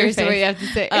 I'm just curious what you have to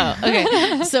say. Oh,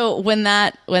 okay. So when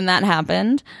that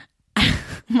happened,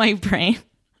 my brain,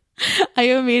 I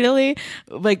immediately,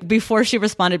 like, before she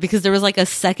responded, because there was like a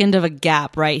second of a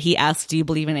gap, right? He asked, do you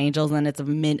believe in angels? And then it's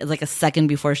like a second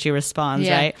before she responds,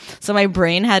 right? So my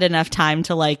brain had enough time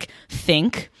to like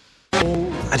think.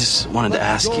 I just wanted to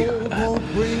ask you,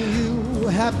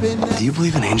 do you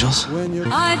believe in angels?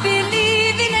 I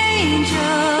believe in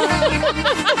angels.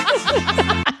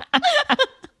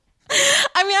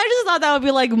 I mean, I just thought that would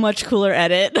be like much cooler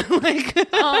edit.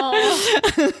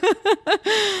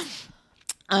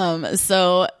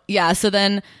 So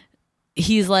then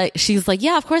she's like,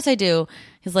 yeah, of course I do.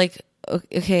 He's like,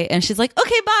 okay. And she's like,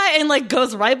 okay, bye. And like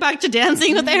goes right back to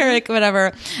dancing with Eric,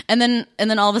 whatever. And then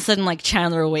all of a sudden, like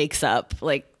Chandler wakes up,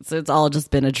 like, so it's all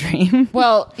just been a dream.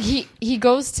 Well, he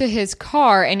goes to his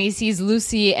car and he sees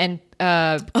Lucy and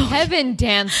Kevin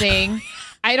dancing.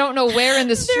 I don't know where in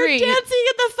the street. They're dancing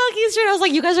at the fucking street. I was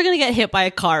like, you guys are going to get hit by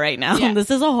a car right now. Yeah. This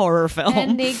is a horror film.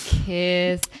 And they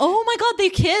kiss. Oh my God,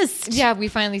 they kissed. Yeah, we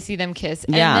finally see them kiss.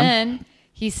 Yeah. And then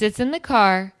he sits in the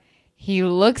car. He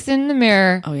looks in the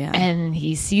mirror. Oh, yeah. And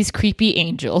he sees creepy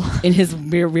Angel. In his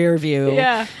rear view.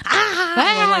 Yeah.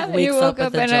 And like wakes up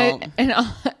with a jolt.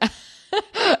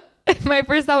 My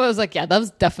first thought was like, yeah, that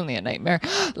was definitely a nightmare.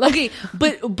 Like, okay,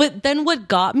 but then what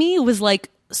got me was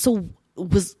like, so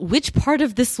which part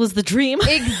of this was the dream?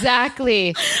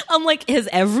 Exactly. I'm like, has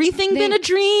everything been a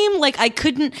dream? Like I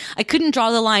couldn't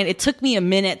draw the line. It took me a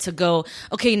minute to go,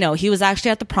 okay, no, he was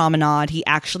actually at the promenade. He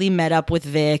actually met up with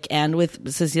Vic and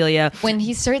with Cecilia. When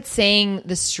he starts saying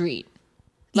the street,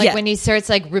 like when he starts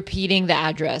like repeating the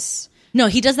address. No,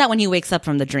 he does that when he wakes up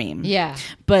from the dream. Yeah.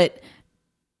 But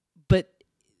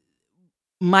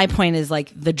my point is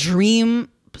like the dream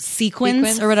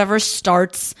sequence or whatever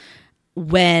starts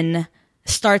when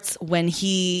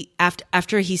he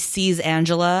after he sees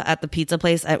Angela at the pizza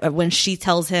place, when she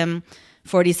tells him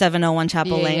 4701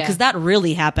 Chapel Lane, because that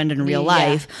really happened in real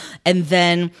life. And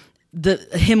then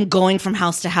him going from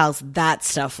house to house, that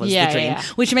stuff was the dream,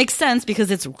 which makes sense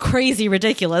because it's crazy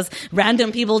ridiculous.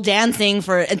 Random people dancing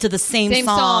to the same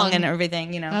song and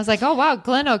everything, I was like, oh wow,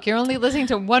 Glen Oak, you're only listening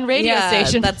to one radio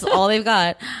station. That's all they've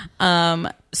got.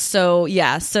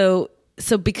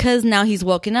 So because now he's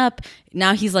woken up,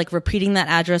 now he's like repeating that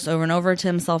address over and over to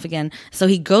himself again. So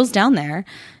he goes down there,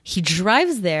 he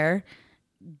drives there,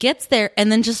 gets there,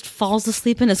 and then just falls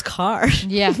asleep in his car.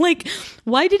 Yeah. Like,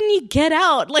 why didn't he get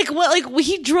out? Like, what? Like,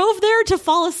 he drove there to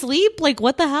fall asleep? Like,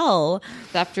 what the hell?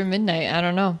 It's after midnight. I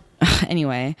don't know.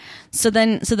 Anyway, so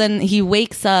then he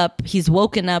wakes up, he's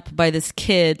woken up by this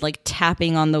kid, like,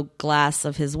 tapping on the glass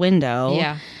of his window.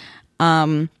 Yeah.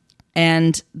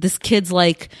 And this kid's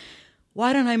like,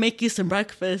 why don't I make you some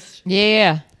breakfast?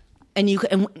 Yeah. And you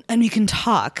can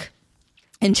talk.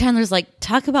 And Chandler's like,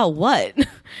 talk about what?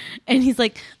 And he's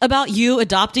like, about you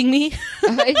adopting me.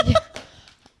 And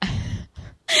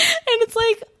it's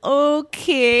like,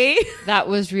 okay. That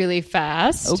was really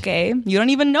fast. Okay. You don't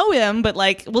even know him, but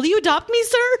like, will you adopt me,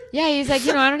 sir? Yeah, he's like,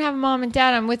 I don't have a mom and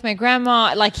dad. I'm with my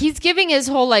grandma. Like, he's giving his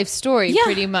whole life story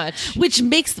pretty much. Which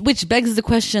begs the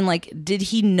question, like, did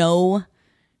he know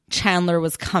Chandler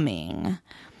was coming?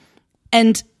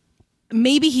 And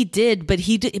maybe he did, but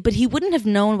he wouldn't have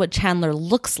known what Chandler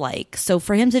looks like. So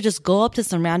for him to just go up to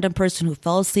some random person who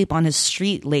fell asleep on his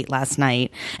street late last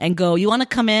night and go, you want to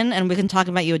come in and we can talk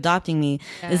about you adopting me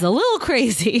is a little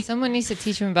crazy. Someone needs to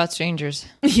teach him about strangers.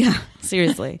 Yeah,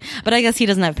 seriously. But I guess he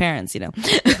doesn't have parents, Fucked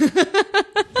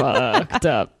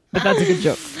up. But that's a good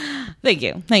joke. Thank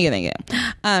you.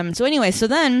 So anyway, so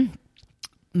then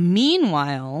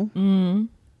meanwhile,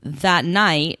 that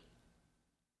night,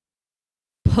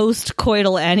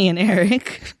 post-coital Annie and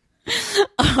Eric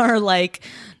are like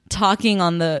talking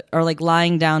or like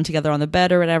lying down together on the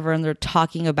bed or whatever, and they're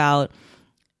talking about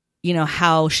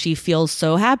how she feels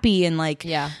so happy and like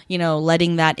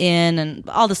letting that in and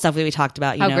all the stuff we talked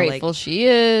about, how grateful she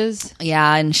is.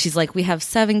 Yeah, and she's like, we have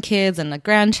 7 kids and a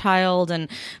grandchild, and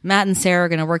Matt and Sarah are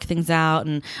gonna work things out,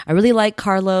 and I really like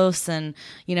Carlos, and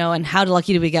and how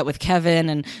lucky did we get with Kevin?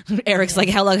 And Eric's like,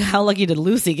 how lucky did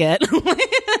Lucy get?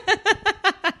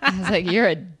 I was like, you're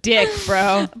a dick,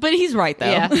 bro. But he's right though.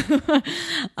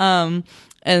 Yeah.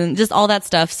 And just all that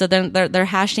stuff. So then they're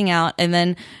hashing out, and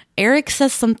then Eric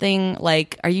says something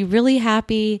like, are you really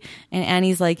happy? And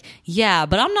Annie's like, yeah,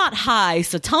 but I'm not high,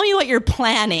 so tell me what you're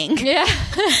planning. Yeah.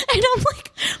 And I'm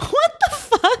like, what the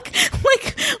fuck?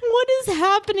 Like, what is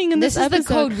happening in this episode? This is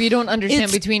the code we don't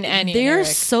understand between Annie and Eric.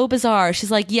 They're so bizarre.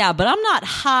 She's like, yeah, but I'm not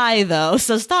high though,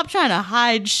 so stop trying to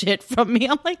hide shit from me.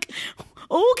 I'm like,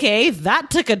 okay, that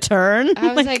took a turn.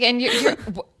 I was like, and you're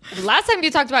last time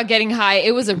you talked about getting high,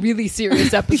 it was a really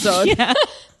serious episode. Yeah.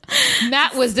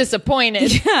 Matt was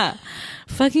disappointed. Yeah.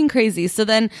 Fucking crazy. So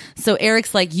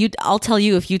Eric's like, I'll tell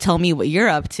you if you tell me what you're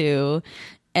up to.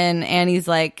 And Annie's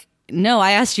like, no,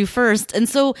 I asked you first. And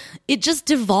so it just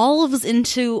devolves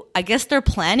into, I guess they're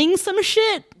planning some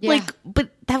shit. Yeah. Like, but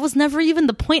that was never even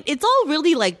the point. It's all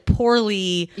really like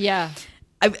poorly. Yeah.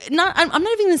 I'm not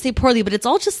even going to say poorly, but it's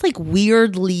all just like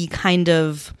weirdly kind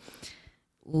of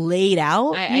laid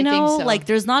out. I think so. Like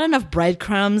there's not enough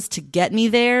breadcrumbs to get me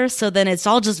there. So then it's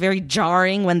all just very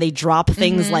jarring when they drop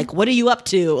things like, what are you up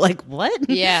to? Like, what?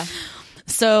 Yeah.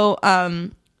 So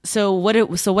what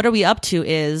are we up to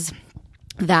is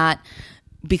that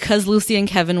because Lucy and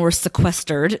Kevin were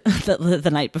sequestered the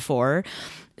night before,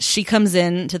 she comes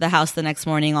in to the house the next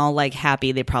morning all like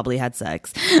happy. They probably had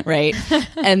sex, right?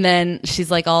 And then she's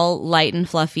like all light and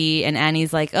fluffy, and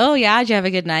Annie's like, oh yeah, did you have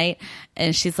a good night?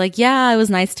 And she's like, yeah, it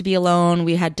was nice to be alone.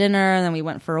 We had dinner, and then we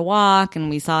went for a walk, and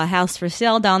we saw a house for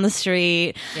sale down the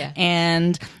street. Yeah.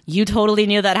 And you totally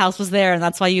knew that house was there, and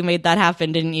that's why you made that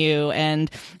happen, didn't you?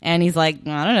 And Annie's like,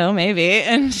 I don't know, maybe.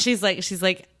 And she's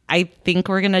like, I think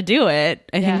we're gonna do it.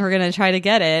 I think we're gonna try to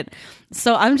get it.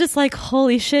 So I'm just like,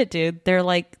 holy shit, dude. They're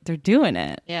doing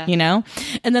it. Yeah.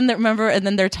 And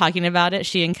then they're talking about it,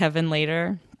 she and Kevin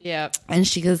later. Yeah. And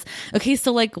she goes, okay,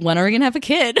 so like, when are we gonna have a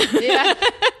kid? Yeah.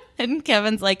 And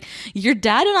Kevin's like, your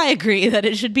dad and I agree that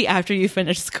it should be after you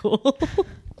finish school.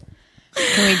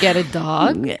 Can we get a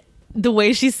dog? The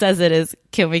way she says it is,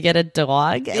 can we get a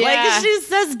dog? Yeah. Like, she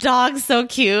says dog so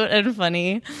cute and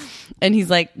funny. And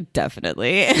he's like,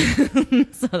 definitely.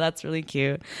 So that's really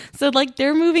cute. So like,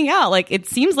 they're moving out. Like, it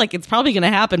seems like it's probably going to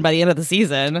happen by the end of the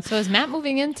season. So is Matt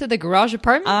moving into the garage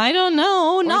apartment? I don't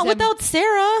know. Not without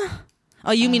Sarah.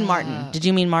 Oh, you mean Martin. Did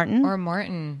you mean Martin? Or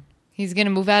Martin. He's going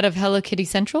to move out of Hello Kitty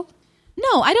Central?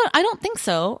 No, I don't think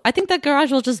so. I think that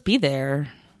garage will just be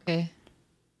there. Okay.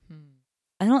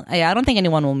 I don't think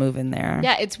anyone will move in there.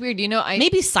 Yeah, it's weird.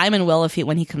 Maybe Simon will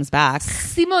when he comes back.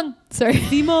 Simon.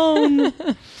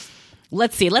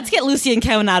 Let's see. Let's get Lucy and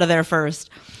Kevin out of there first.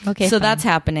 Okay. So that's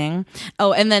happening.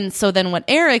 Oh, and then what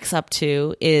Eric's up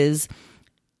to is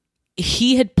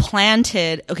he had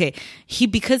planted. Okay,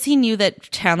 because he knew that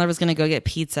Chandler was going to go get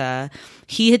pizza.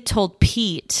 He had told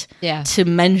Pete to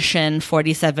mention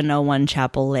 4701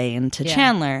 Chapel Lane to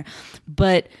Chandler,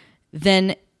 but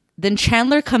then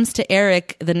Chandler comes to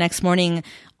Eric the next morning,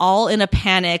 all in a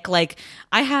panic, like,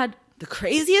 I had the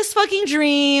craziest fucking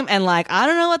dream, and like, I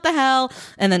don't know what the hell,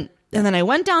 and then I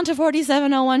went down to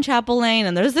 4701 Chapel Lane,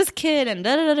 and there's this kid, and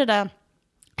da-da-da-da-da.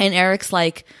 And Eric's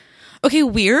like, okay,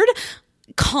 weird.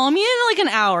 Call me in like an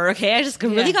hour, okay? I just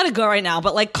really gotta go right now,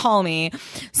 but like, call me.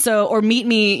 So, or meet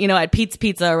me, at Pete's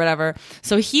Pizza or whatever.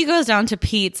 So he goes down to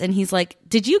Pete's, and he's like,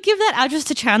 did you give that address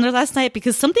to Chandler last night?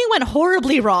 Because something went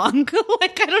horribly wrong.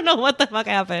 Like, I don't know what the fuck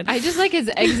happened. I just like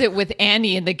his exit with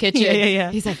Annie in the kitchen.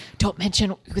 Yeah. He's like, don't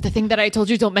mention the thing that I told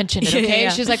you. Don't mention it, okay? Yeah.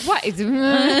 She's like, what? And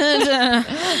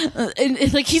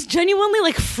like, he's genuinely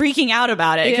like freaking out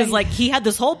about it because like he had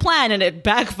this whole plan and it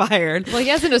backfired. Well, he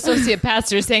has an associate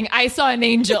pastor saying, I saw an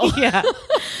angel. Yeah.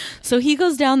 So he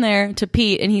goes down there to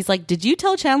Pete and he's like, did you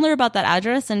tell Chandler about that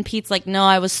address? And Pete's like, no,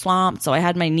 I was swamped, so I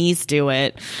had my niece do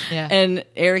it. Yeah. And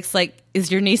Eric's like,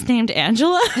 is your niece named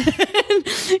Angela?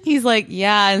 He's like,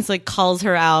 yeah. And so like calls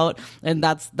her out. And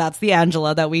that's the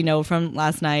Angela that we know from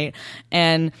last night.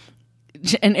 And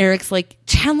Eric's like,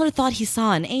 Chandler thought he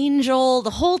saw an angel. The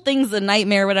whole thing's a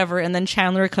nightmare, whatever. And then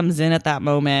Chandler comes in at that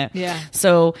moment. Yeah.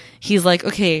 So he's like,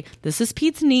 okay, this is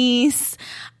Pete's niece.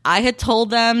 I had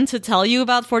told them to tell you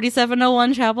about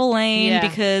 4701 Chapel Lane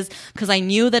because I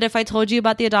knew that if I told you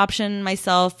about the adoption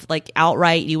myself, like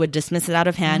outright, you would dismiss it out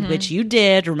of hand, which you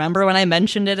did. Remember when I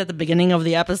mentioned it at the beginning of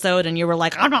the episode and you were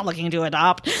like, I'm not looking to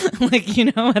adopt, like,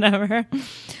 you know, whatever.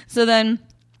 So then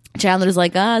Chandler's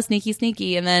like,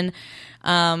 sneaky. And then,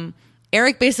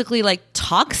 Eric basically like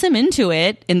talks him into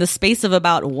it in the space of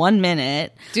about 1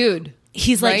 minute. Dude.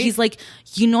 He's like,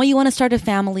 you know, you want to start a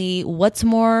family. What's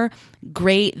more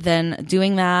great than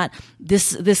doing that?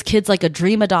 This kid's like a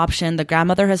dream adoption. The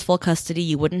grandmother has full custody.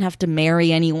 You wouldn't have to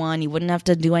marry anyone. You wouldn't have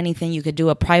to do anything. You could do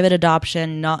a private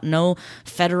adoption, no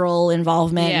federal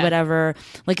involvement, whatever.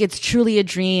 Like, it's truly a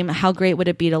dream. How great would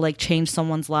it be to like change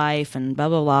someone's life and blah,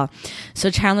 blah, blah.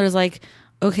 So Chandler's like,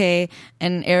 okay.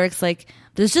 And Eric's like,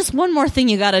 there's just one more thing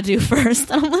you got to do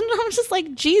first. And I'm just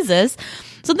like, Jesus.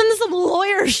 So then this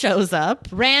lawyer shows up.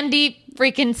 Randy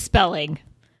freaking Spelling.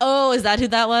 Oh, is that who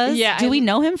that was? Yeah. Do we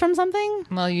know him from something?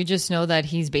 Well, you just know that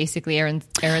he's basically Aaron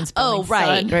Spelling's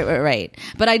right, son. Right.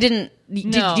 But I didn't.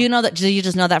 No. Do you know that? Did you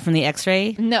just know that from the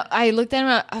X-ray? No, I looked at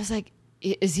him. I was like,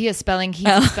 is he a Spelling? He's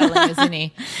a Spelling, isn't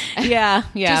he? Yeah.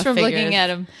 Just from looking at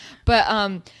him.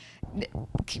 But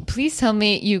please tell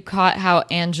me you caught how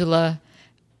Angela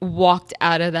walked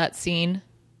out of that scene.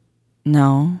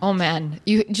 No. Oh man,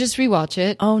 you just rewatch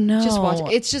it. Oh no, just watch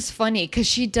it. It's just funny because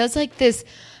she does like this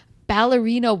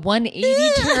ballerina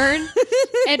 180 turn,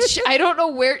 and I don't know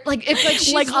where. Like it's like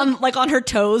she's like on her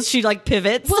toes, she like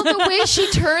pivots. Well, the way she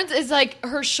turns is like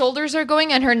her shoulders are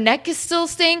going and her neck is still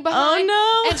staying behind.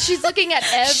 Oh no! And she's looking at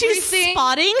everything. She's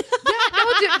spotting.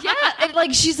 And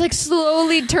like she's like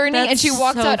slowly turning, and she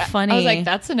walks so out. Funny. I was like,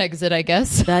 that's an exit, I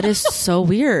guess. That is so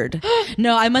weird.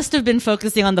 No, I must have been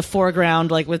focusing on the foreground,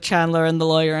 like with Chandler and the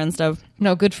lawyer and stuff.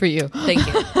 No, good for you. Thank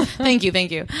you.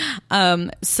 Thank you.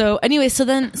 So anyway, so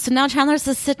now Chandler has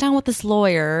to sit down with this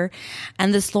lawyer,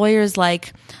 and this lawyer is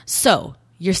like, so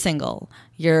you're single,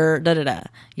 you're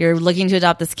you're looking to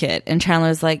adopt this kid. And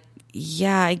Chandler's like,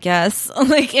 yeah, I guess.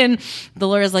 Like, and the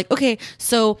lawyer's like, okay,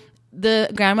 so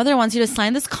the grandmother wants you to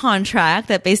sign this contract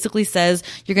that basically says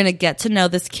you're going to get to know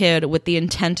this kid with the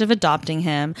intent of adopting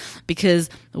him, because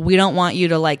we don't want you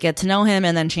to like get to know him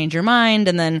and then change your mind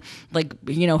and then like,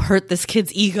 you know, hurt this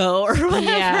kid's ego or whatever.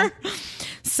 Yeah.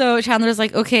 So Chandler's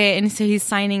like, okay. And so he's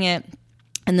signing it.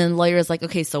 And then the lawyer is like,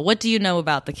 okay, so what do you know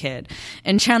about the kid?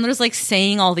 And Chandler's like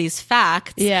saying all these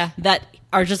facts that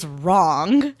are just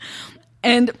wrong.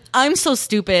 And I'm so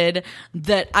stupid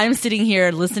that I'm sitting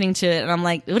here listening to it and I'm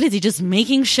like, what is he just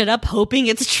making shit up, hoping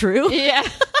it's true? Yeah.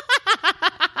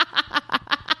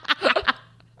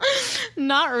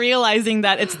 Not realizing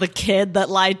that it's the kid that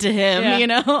lied to him, you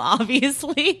know,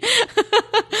 obviously.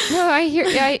 No,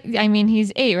 I mean,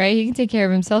 he's 8, right? He can take care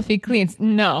of himself. He cleans.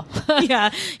 No. Yeah.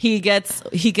 He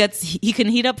can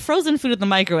heat up frozen food in the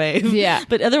microwave. Yeah.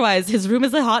 But otherwise, his room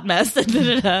is a hot mess.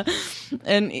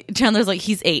 And Chandler's like,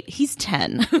 he's 8. He's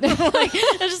 10. Like,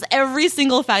 that's just every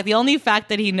single fact. The only fact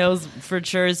that he knows for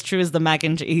sure is true is the mac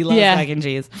and cheese. He loves mac and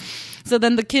cheese. So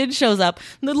then the kid shows up.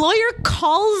 The lawyer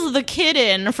calls the kid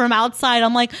in from outside.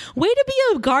 I'm like, way to be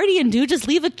a guardian, dude. Just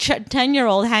leave a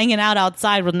 10-year-old hanging out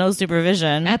outside with no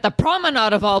supervision. At the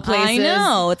promenade of all places. I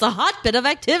know. It's a hotbed of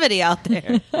activity out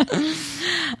there.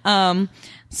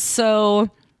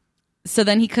 So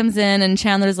then he comes in and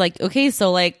Chandler's like, okay,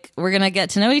 so like we're going to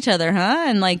get to know each other, huh?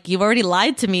 And like you've already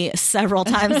lied to me several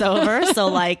times over. So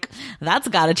like that's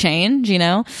got to change, you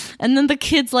know? And then the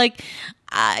kid's like,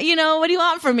 you know, what do you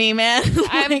want from me, man?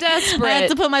 I'm desperate. I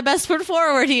have to put my best foot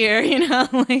forward here, you know?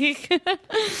 Like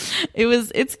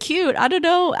it's cute. I don't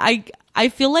know. I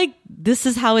feel like this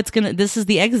is how this is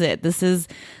the exit. This is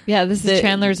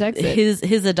Chandler's exit.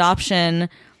 His adoption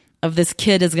of this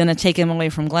kid is going to take him away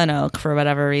from Glen Oak for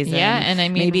whatever reason. Yeah, and I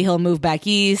mean, maybe he'll move back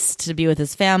east to be with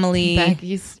his family. Back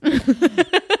east.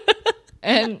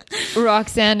 And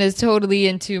Roxanne is totally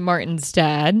into Martin's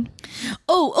dad.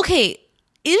 Oh, okay.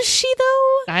 Is she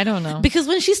though? I don't know. Because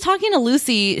when she's talking to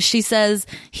Lucy, she says,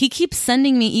 he keeps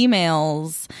sending me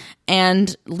emails.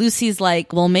 And Lucy's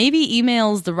like, well, maybe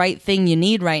email's the right thing you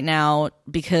need right now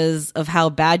because of how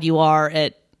bad you are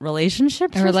at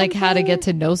relationships. Or like how to get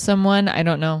to know someone. I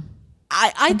don't know.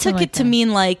 I took it to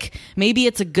mean like maybe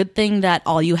it's a good thing that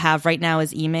all you have right now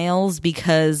is emails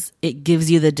because it gives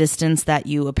you the distance that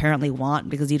you apparently want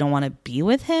because you don't want to be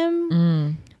with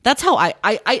him. That's how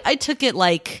I took it.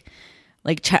 Like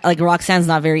Roxanne's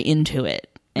not very into it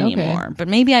anymore. But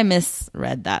maybe I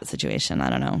misread that situation. I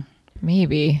don't know.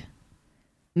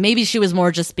 Maybe she was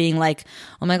more just being like,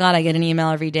 oh my God, I get an email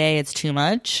every day. It's too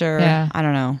much. Or I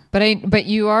don't know. But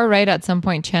you are right. At some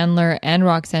point, Chandler and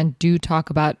Roxanne do talk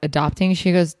about adopting.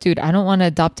 She goes, dude, I don't want to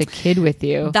adopt a kid with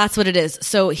you. That's what it is.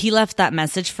 So he left that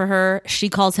message for her. She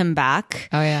calls him back.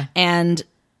 Oh, yeah. And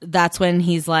that's when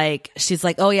she's like,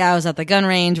 oh yeah, I was at the gun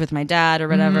range with my dad or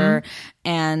whatever.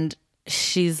 And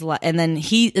she's like, and then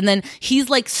he's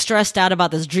like stressed out about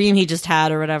this dream he just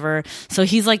had or whatever. So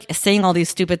he's like saying all these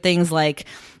stupid things like,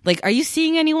 are you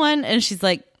seeing anyone? And she's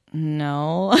like,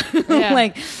 no.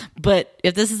 Like, but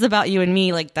if this is about you and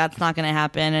me, like that's not going to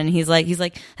happen. And he's like,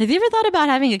 have you ever thought about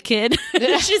having a kid?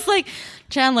 She's like,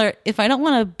 Chandler, if I don't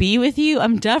want to be with you,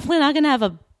 I'm definitely not going to have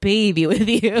a baby with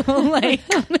you. Like,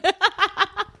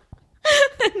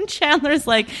 and Chandler's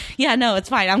like, yeah, no, it's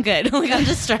fine. I'm good. Like, I'm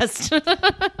just stressed.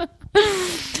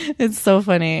 It's so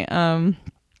funny.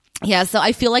 Yeah, so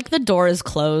I feel like the door is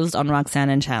closed on Roxanne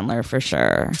and Chandler for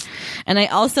sure. And I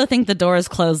also think the door is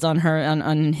closed on her,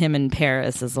 on him in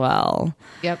Paris as well.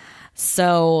 Yep.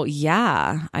 So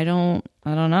yeah, I don't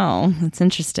know. It's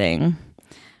interesting.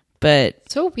 But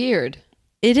so weird.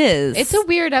 It is. It's a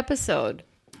weird episode.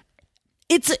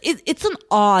 It's an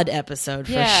odd episode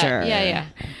for sure. Yeah.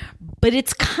 But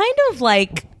it's kind of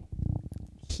like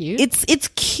cute. It's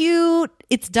cute.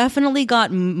 It's definitely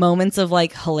got moments of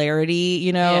like hilarity,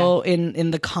 you know,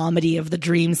 in the comedy of the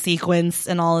dream sequence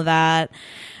and all of that.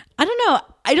 I don't know.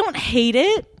 I don't hate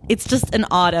it. It's just an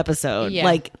odd episode. Yeah.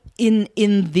 Like in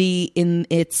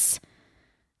its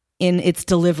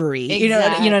delivery.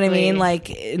 Exactly. You know what I mean? Like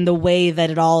in the way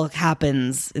that it all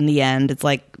happens in the end. It's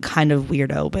like kind of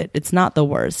weirdo, but it's not the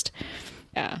worst.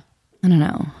 Yeah. I don't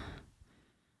know.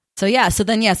 So yeah, so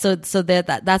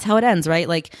that's how it ends, right?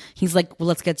 Like he's like, well,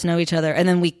 let's get to know each other, and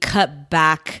then we cut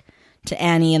back to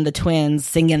Annie and the twins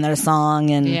singing their song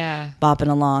and bopping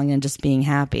along and just being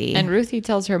happy. And Ruthie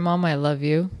tells her mom, "I love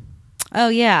you." Oh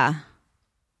yeah.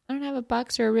 I don't have a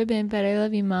box or a ribbon, but I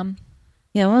love you, Mom.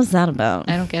 Yeah, what was that about?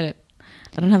 I don't get it.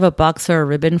 I don't have a box or a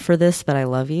ribbon for this, but I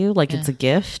love you. Like it's a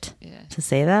gift to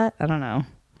say that. I don't know.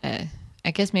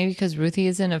 I guess maybe because Ruthie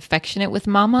isn't affectionate with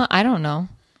Mama. I don't know.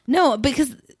 No,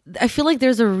 because I feel like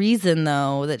there's a reason,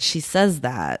 though, that she says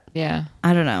that. Yeah.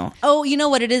 I don't know. Oh, you know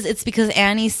what it is? It's because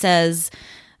Annie says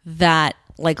that,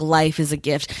 like, life is a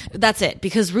gift. That's it.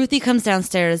 Because Ruthie comes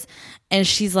downstairs and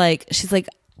she's like,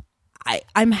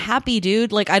 I'm happy,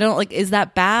 dude. Like, I don't, like, is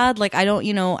that bad? Like, I don't,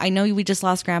 I know we just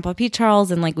lost Grandpa Pete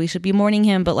Charles and, like, we should be mourning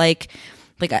him, but, like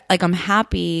I'm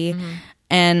happy. Mm-hmm.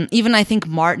 And even I think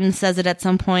Martin says it at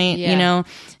some point,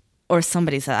 or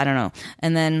somebody said, I don't know.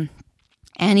 And then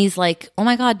Annie's like, oh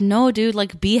my God, no, dude,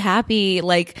 like be happy.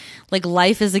 Like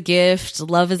life is a gift.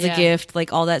 Love is a gift,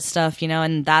 like all that stuff,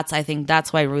 and I think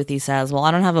that's why Ruthie says, well,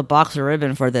 I don't have a box or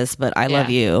ribbon for this, but I love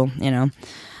you,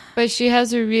 But she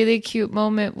has a really cute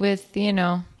moment with,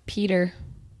 Peter.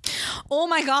 Oh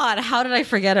my God. How did I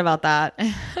forget about that?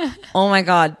 Oh my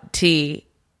God. T.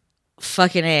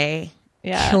 Fucking A.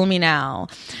 Yeah. Kill me now.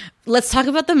 Let's talk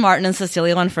about the Martin and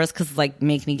Cecilia one first because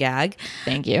make me gag.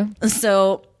 Thank you.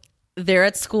 So they're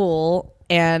at school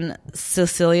and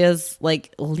Cecilia's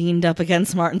leaned up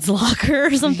against Martin's locker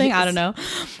or something. Yes. I don't know.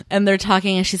 And they're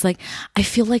talking and she's like, I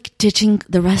feel like ditching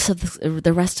the rest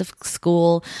of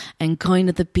school and going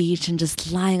to the beach and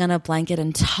just lying on a blanket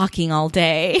and talking all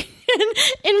day. And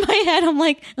in my head, I'm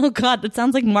like, oh God, that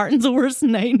sounds like Martin's worst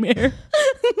nightmare.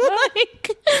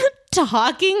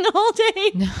 Talking all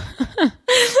day.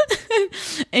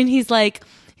 And he's like,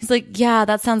 yeah,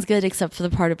 that sounds good, except for the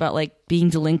part about being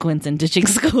delinquents and ditching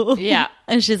school. Yeah.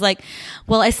 And she's like,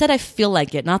 well, I said I feel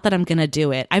like it, not that I'm gonna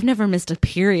do it. I've never missed a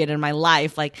period in my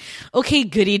life. Okay,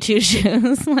 goody two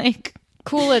shoes.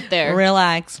 Cool it there.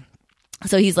 Relax.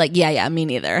 So he's like, yeah, me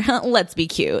neither. Let's be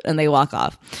cute. And they walk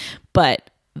off. But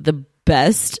the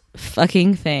best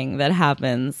fucking thing that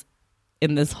happens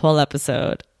in this whole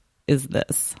episode is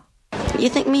this. You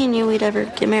think me and you, we'd ever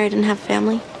get married and have a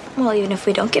family? Well, even if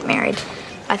we don't get married,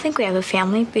 I think we have a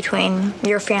family between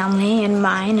your family and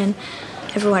mine and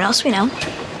everyone else we know.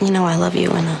 I love you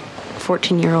in a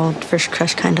 14-year-old first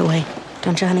crush kind of way.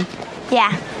 Don't you, honey?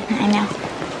 Yeah, I know.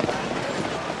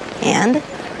 And?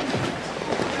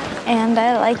 And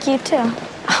I like you too.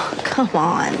 Oh, come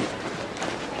on.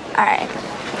 All right.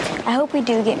 I hope we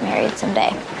do get married someday.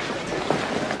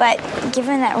 But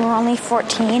given that we're only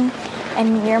 14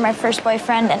 and you're my first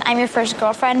boyfriend and I'm your first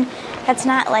girlfriend, that's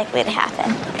not likely to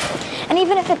happen. And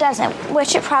even if it doesn't,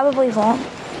 which it probably won't,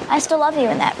 I still love you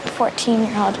in that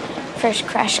 14-year-old first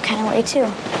crush kind of way too,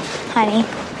 honey.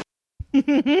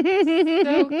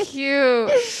 So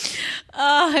cute.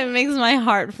 Oh, it makes my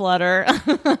heart flutter.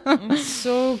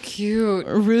 So cute.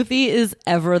 Ruthie is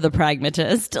ever the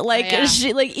pragmatist. Like, Yeah.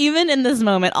 she, like, even in this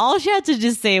moment, all she had to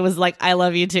just say was like, I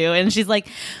love you too. And she's like,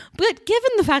 but given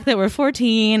the fact that we're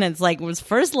 14, it's like, it was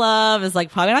first love, it's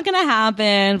like probably not gonna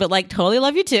happen, but like totally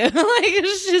love you too. Like,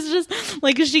 she's just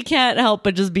like, she can't help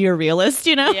but just be a realist,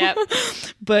 you know? Yep.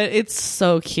 But it's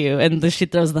so cute. And she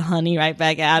throws the honey right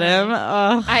back at him.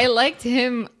 Oh. I liked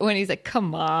him when he's like,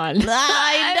 come on.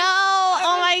 I know.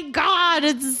 Oh my God.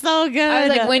 It's so good. I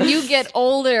was like, when you get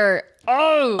older,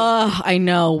 Oh, I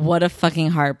know. What a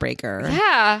fucking heartbreaker.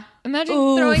 yeah. Imagine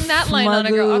Oof, throwing that line on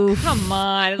a girl. Oh, Magoof. come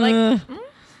on. Like,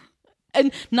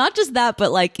 And not just that,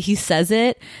 but like he says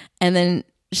it and then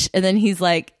he's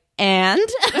like, and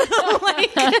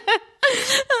like,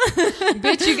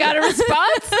 bitch, you got a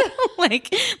response?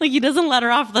 like he doesn't let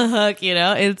her off the hook, you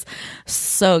know? It's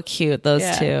so cute, those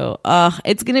Yeah. two.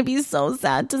 It's gonna be so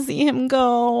sad to see him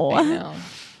go. I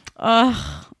know.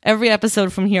 Every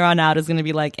episode from here on out is gonna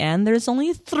be like, and there's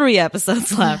only 3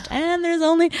 episodes left. And there's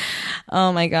only,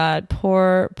 oh my God,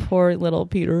 poor little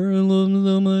Peter. I love him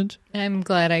so much. I'm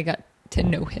glad I got to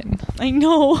know him. I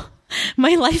know.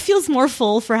 My life feels more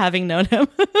full for having known him.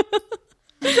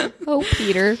 Oh,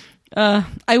 Peter.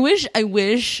 I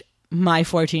wish my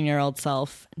 14-year-old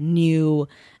self knew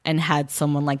and had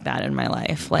someone like that in my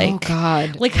life. Like, Oh,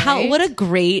 God. like how, Right? what a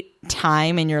great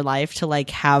time in your life to like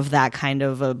have that kind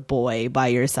of a boy by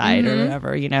your side or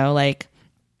whatever, you know, like,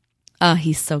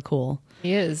 he's so cool.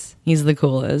 He is. He's the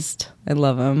coolest. I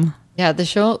love him. Yeah, the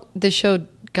show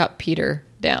got Peter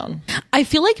down. I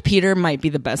feel like Peter might be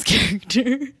the best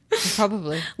character.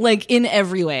 Probably. Like in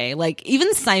every way. Like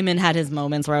even Simon had his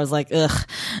moments where I was like, ugh,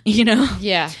 you know?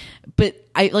 Yeah. But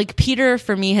I like Peter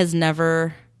for me has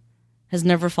never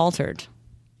faltered.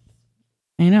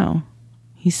 I know.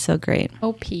 He's so great.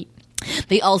 Oh, Pete.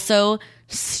 They also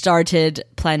started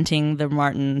planting the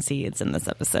Martin seeds in this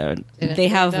episode. They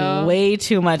have though? way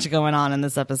too much going on in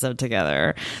this episode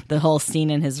together. The whole scene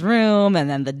in his room and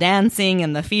then the dancing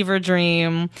and the fever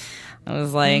dream. I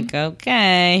was like,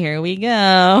 okay, here we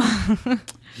go.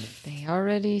 They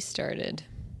already started.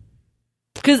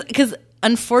 Because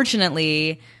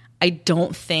unfortunately, I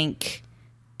don't think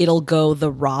it'll go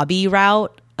the Robbie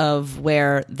route of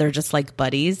where they're just like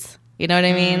buddies. You know what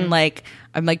I mean? Like,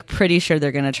 I'm like pretty sure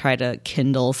they're going to try to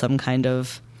kindle some kind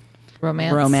of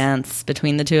romance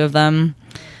between the two of them.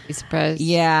 Be surprised.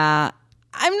 Yeah.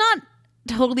 I'm not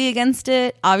totally against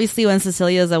it. Obviously, when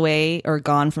Cecilia's away or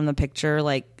gone from the picture,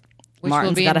 like, Which will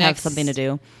Martin's be got to have next- something to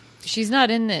do. She's not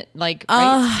in it. Like,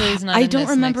 right? Celia's not I in don't this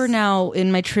remember next- now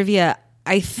in my trivia.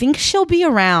 I think she'll be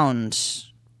around,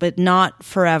 but not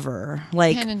forever.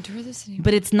 Like, I can't endure this anymore.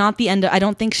 but it's not the end. I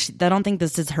don't think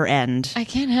this is her end. I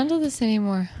can't handle this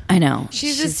anymore. I know.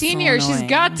 She's a so senior. She's annoying.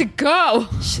 got to go.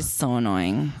 She's so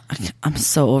annoying. I'm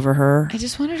so over her. I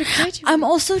just wanted to cry to I'm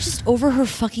also just over her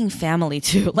fucking family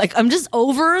too. Like, I'm just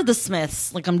over the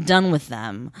Smiths. Like, I'm done with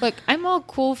them. Look, I'm all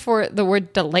cool for the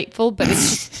word delightful, but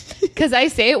it's because I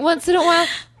say it once in a while.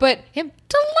 But him,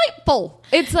 delightful.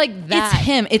 It's like that. It's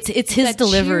him. It's his That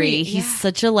delivery. cheery- He's yeah.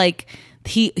 such a like.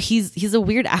 He's a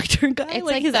weird actor guy. It's Like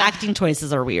like his the- acting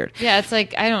choices are weird. Yeah, it's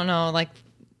like, I don't know, like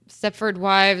Stepford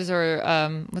Wives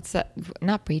or what's that?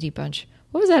 Not Brady Bunch.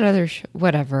 What was that other show?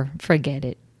 Whatever. Forget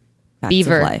it. Facts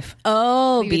Beaver. of Life.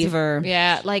 Oh, Beaver.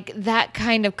 Yeah, like that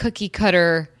kind of cookie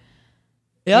cutter.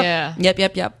 Yep. Yeah.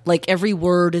 Yep. Like every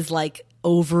word is like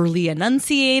overly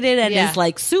enunciated and Yeah. is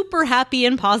like super happy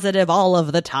and positive all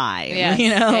of the time. Yeah, You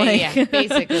know, yeah,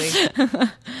 basically.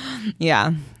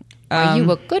 yeah. Are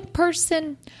you a good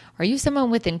person? Are you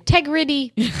someone with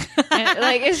integrity? And,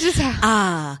 like, it's just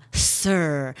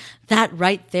Sir, that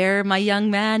right there, my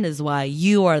young man, is why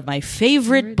you are my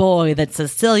favorite boy that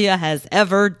Cecilia has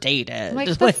ever dated. like,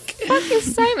 the fuck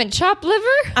is Simon? Chopped liver?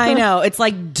 I know. It's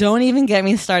like, don't even get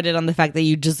me started on the fact that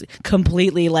you just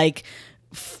completely like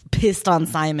pissed on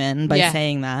Simon by Yeah.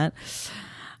 saying that.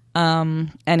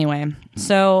 Anyway,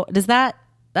 so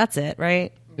that's it,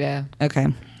 right? Yeah. Okay.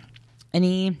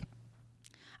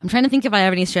 I'm trying to think if I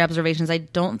have any stray observations. I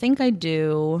don't think I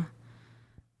do.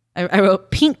 I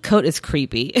wrote pink coat is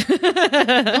creepy.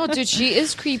 Oh, dude, she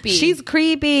is creepy. She's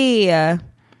creepy. And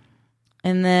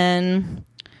then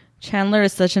Chandler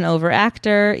is such an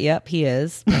overactor. Yep, he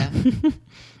is. Yeah.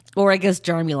 Or I guess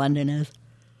Jeremy London is.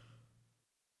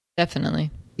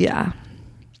 Definitely. Yeah.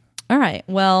 All right.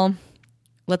 Well,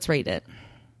 let's rate it.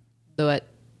 Do it.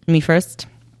 Me first.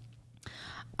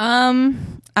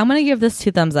 I'm gonna give this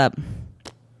 2 thumbs up.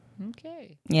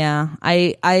 Okay. Yeah,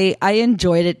 I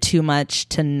enjoyed it too much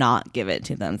to not give it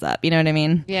 2 thumbs up. You know what I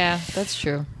mean? Yeah, that's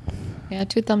true. Yeah,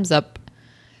 2 thumbs up.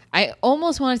 I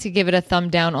almost wanted to give it a thumb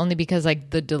down only because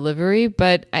like the delivery,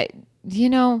 but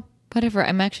whatever.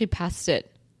 I'm actually past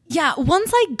it. Yeah,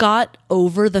 once I got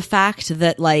over the fact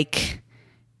that like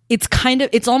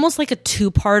it's almost like a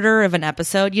 2-parter of an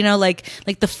episode,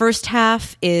 like the first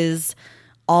half is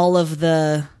all of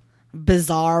the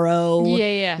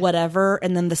bizarro whatever,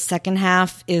 and then the second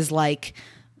half is like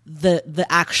the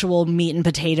actual meat and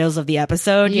potatoes of the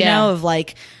episode, of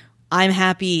like, I'm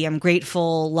happy, I'm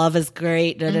grateful, love is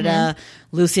great,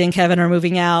 Lucy and Kevin are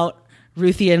moving out,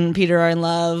 Ruthie and Peter are in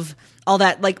love, all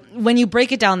that. Like when you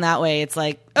break it down that way, it's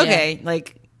like, okay,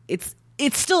 like it's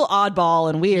still oddball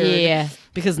and weird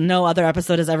because no other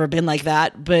episode has ever been like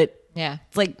that, but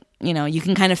it's like, you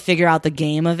can kind of figure out the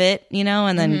game of it,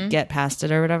 and then get past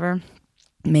it or whatever.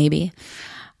 Maybe.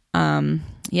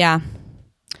 Yeah.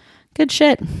 Good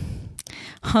shit.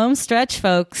 Home stretch,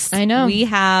 folks. I know. We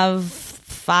have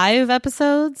 5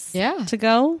 episodes to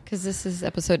go. Because this is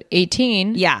episode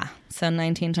 18. Yeah. So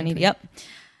 19, 20. Okay. Yep.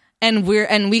 And we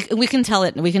can tell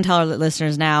it. We can tell our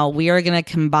listeners now. We are going to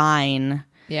combine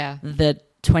the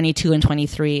 22 and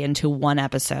 23 into one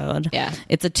episode. Yeah.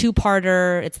 It's a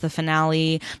 2-parter. It's the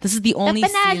finale. This is the only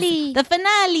season. The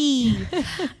finale.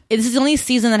 This is the only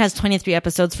season that has 23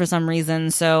 episodes for some reason.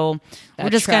 So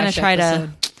we're just going to try to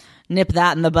nip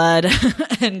that in the bud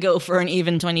and go for an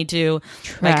even 22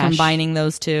 by combining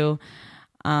those 2.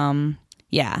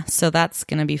 Yeah. So that's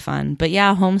going to be fun. But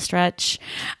yeah, home stretch.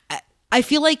 I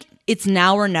feel like it's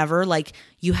now or never. Like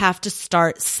you have to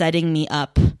start setting me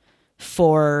up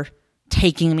for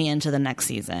taking me into the next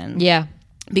season. Yeah.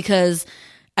 Because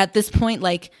at this point,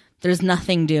 like, there's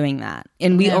nothing doing that.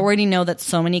 And we already know that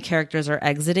so many characters are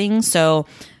exiting. So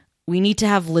we need to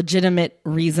have legitimate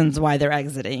reasons why they're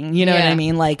exiting. You know what I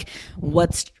mean? Like,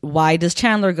 why does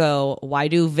Chandler go? Why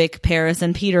do Vic, Paris,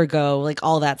 and Peter go? Like,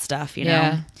 all that stuff, you know?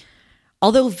 Yeah.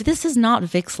 Although this is not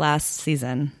Vic's last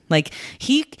season. Like,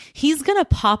 he's going to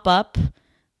pop up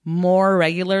more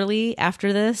regularly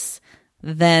after this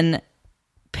than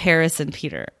Paris and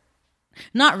Peter.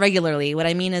 Not regularly. What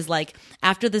I mean is, like,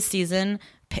 after this season,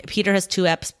 Peter has 2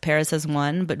 eps, Paris has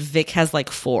 1, but Vic has like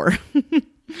 4.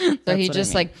 So he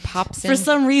just like pops in. For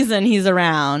some reason he's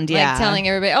around. Yeah. Like telling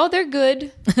everybody, oh, they're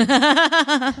good.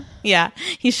 Yeah.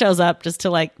 He shows up just to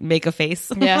like make a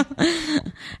face. Yeah.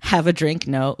 Have a drink.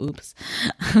 No. Oops.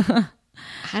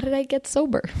 How did I get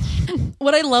sober?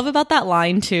 What I love about that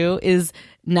line too is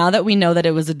now that we know that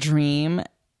it was a dream,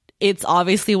 it's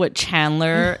obviously what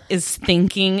Chandler is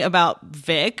thinking about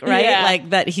Vic, right? Yeah.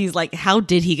 Like that he's like, how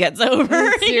did he get sober?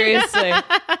 Seriously.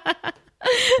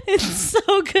 It's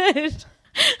so good.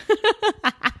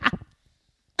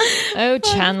 Oh,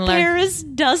 Chandler. Paris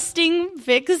dusting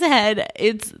Vic's head.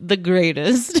 It's the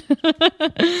greatest.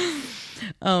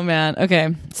 Oh, man.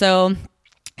 Okay. So,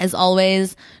 as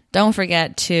always, don't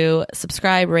forget to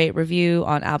subscribe, rate, review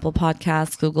on Apple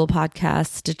Podcasts, Google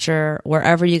Podcasts, Stitcher,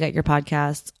 wherever you get your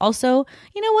podcasts. Also,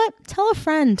 you know what? Tell a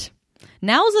friend.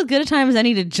 Now is as good a time as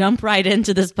any to jump right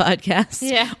into this podcast.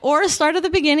 Yeah. Or start at the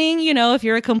beginning, you know, if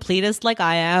you're a completist like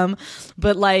I am.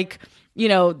 But like, you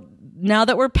know, now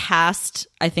that we're past,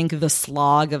 I think, the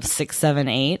slog of 6, 7,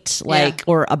 8, like,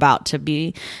 or about to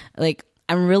be, like,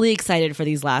 I'm really excited for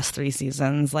these last 3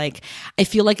 seasons. Like, I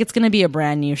feel like it's going to be a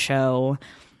brand new show.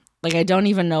 Like, I don't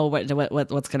even know what's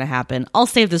going to happen. I'll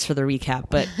save this for the recap.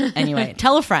 But anyway,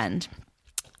 tell a friend.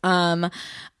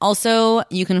 Also,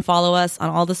 you can follow us on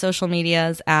all the social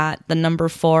medias at the number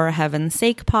 4 Heaven's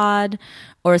Sake Pod,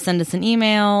 or send us an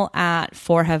email at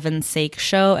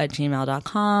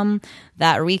forheavensakeshow@gmail.com.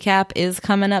 That recap is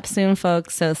coming up soon,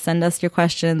 folks. So send us your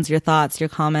questions, your thoughts, your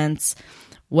comments,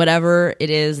 whatever it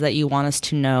is that you want us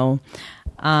to know.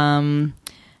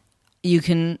 You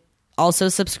can also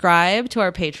subscribe to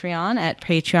our Patreon at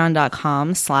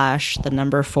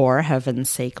patreon.com/4 Heaven's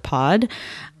Sake Pod.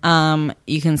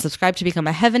 You can subscribe to become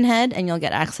a Heaven Head, and you'll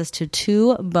get access to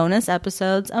 2 bonus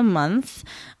episodes a month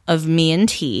of me and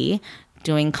T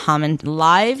doing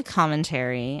live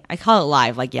commentary. I call it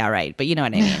live, like, yeah, right, but you know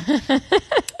what I mean.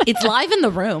 It's live in the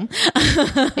room.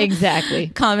 Exactly.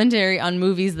 Commentary on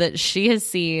movies that she has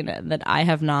seen that I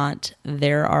have not.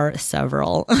 There are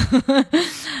several.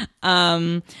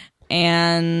 And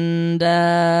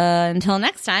until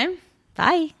next time,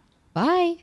 bye. Bye.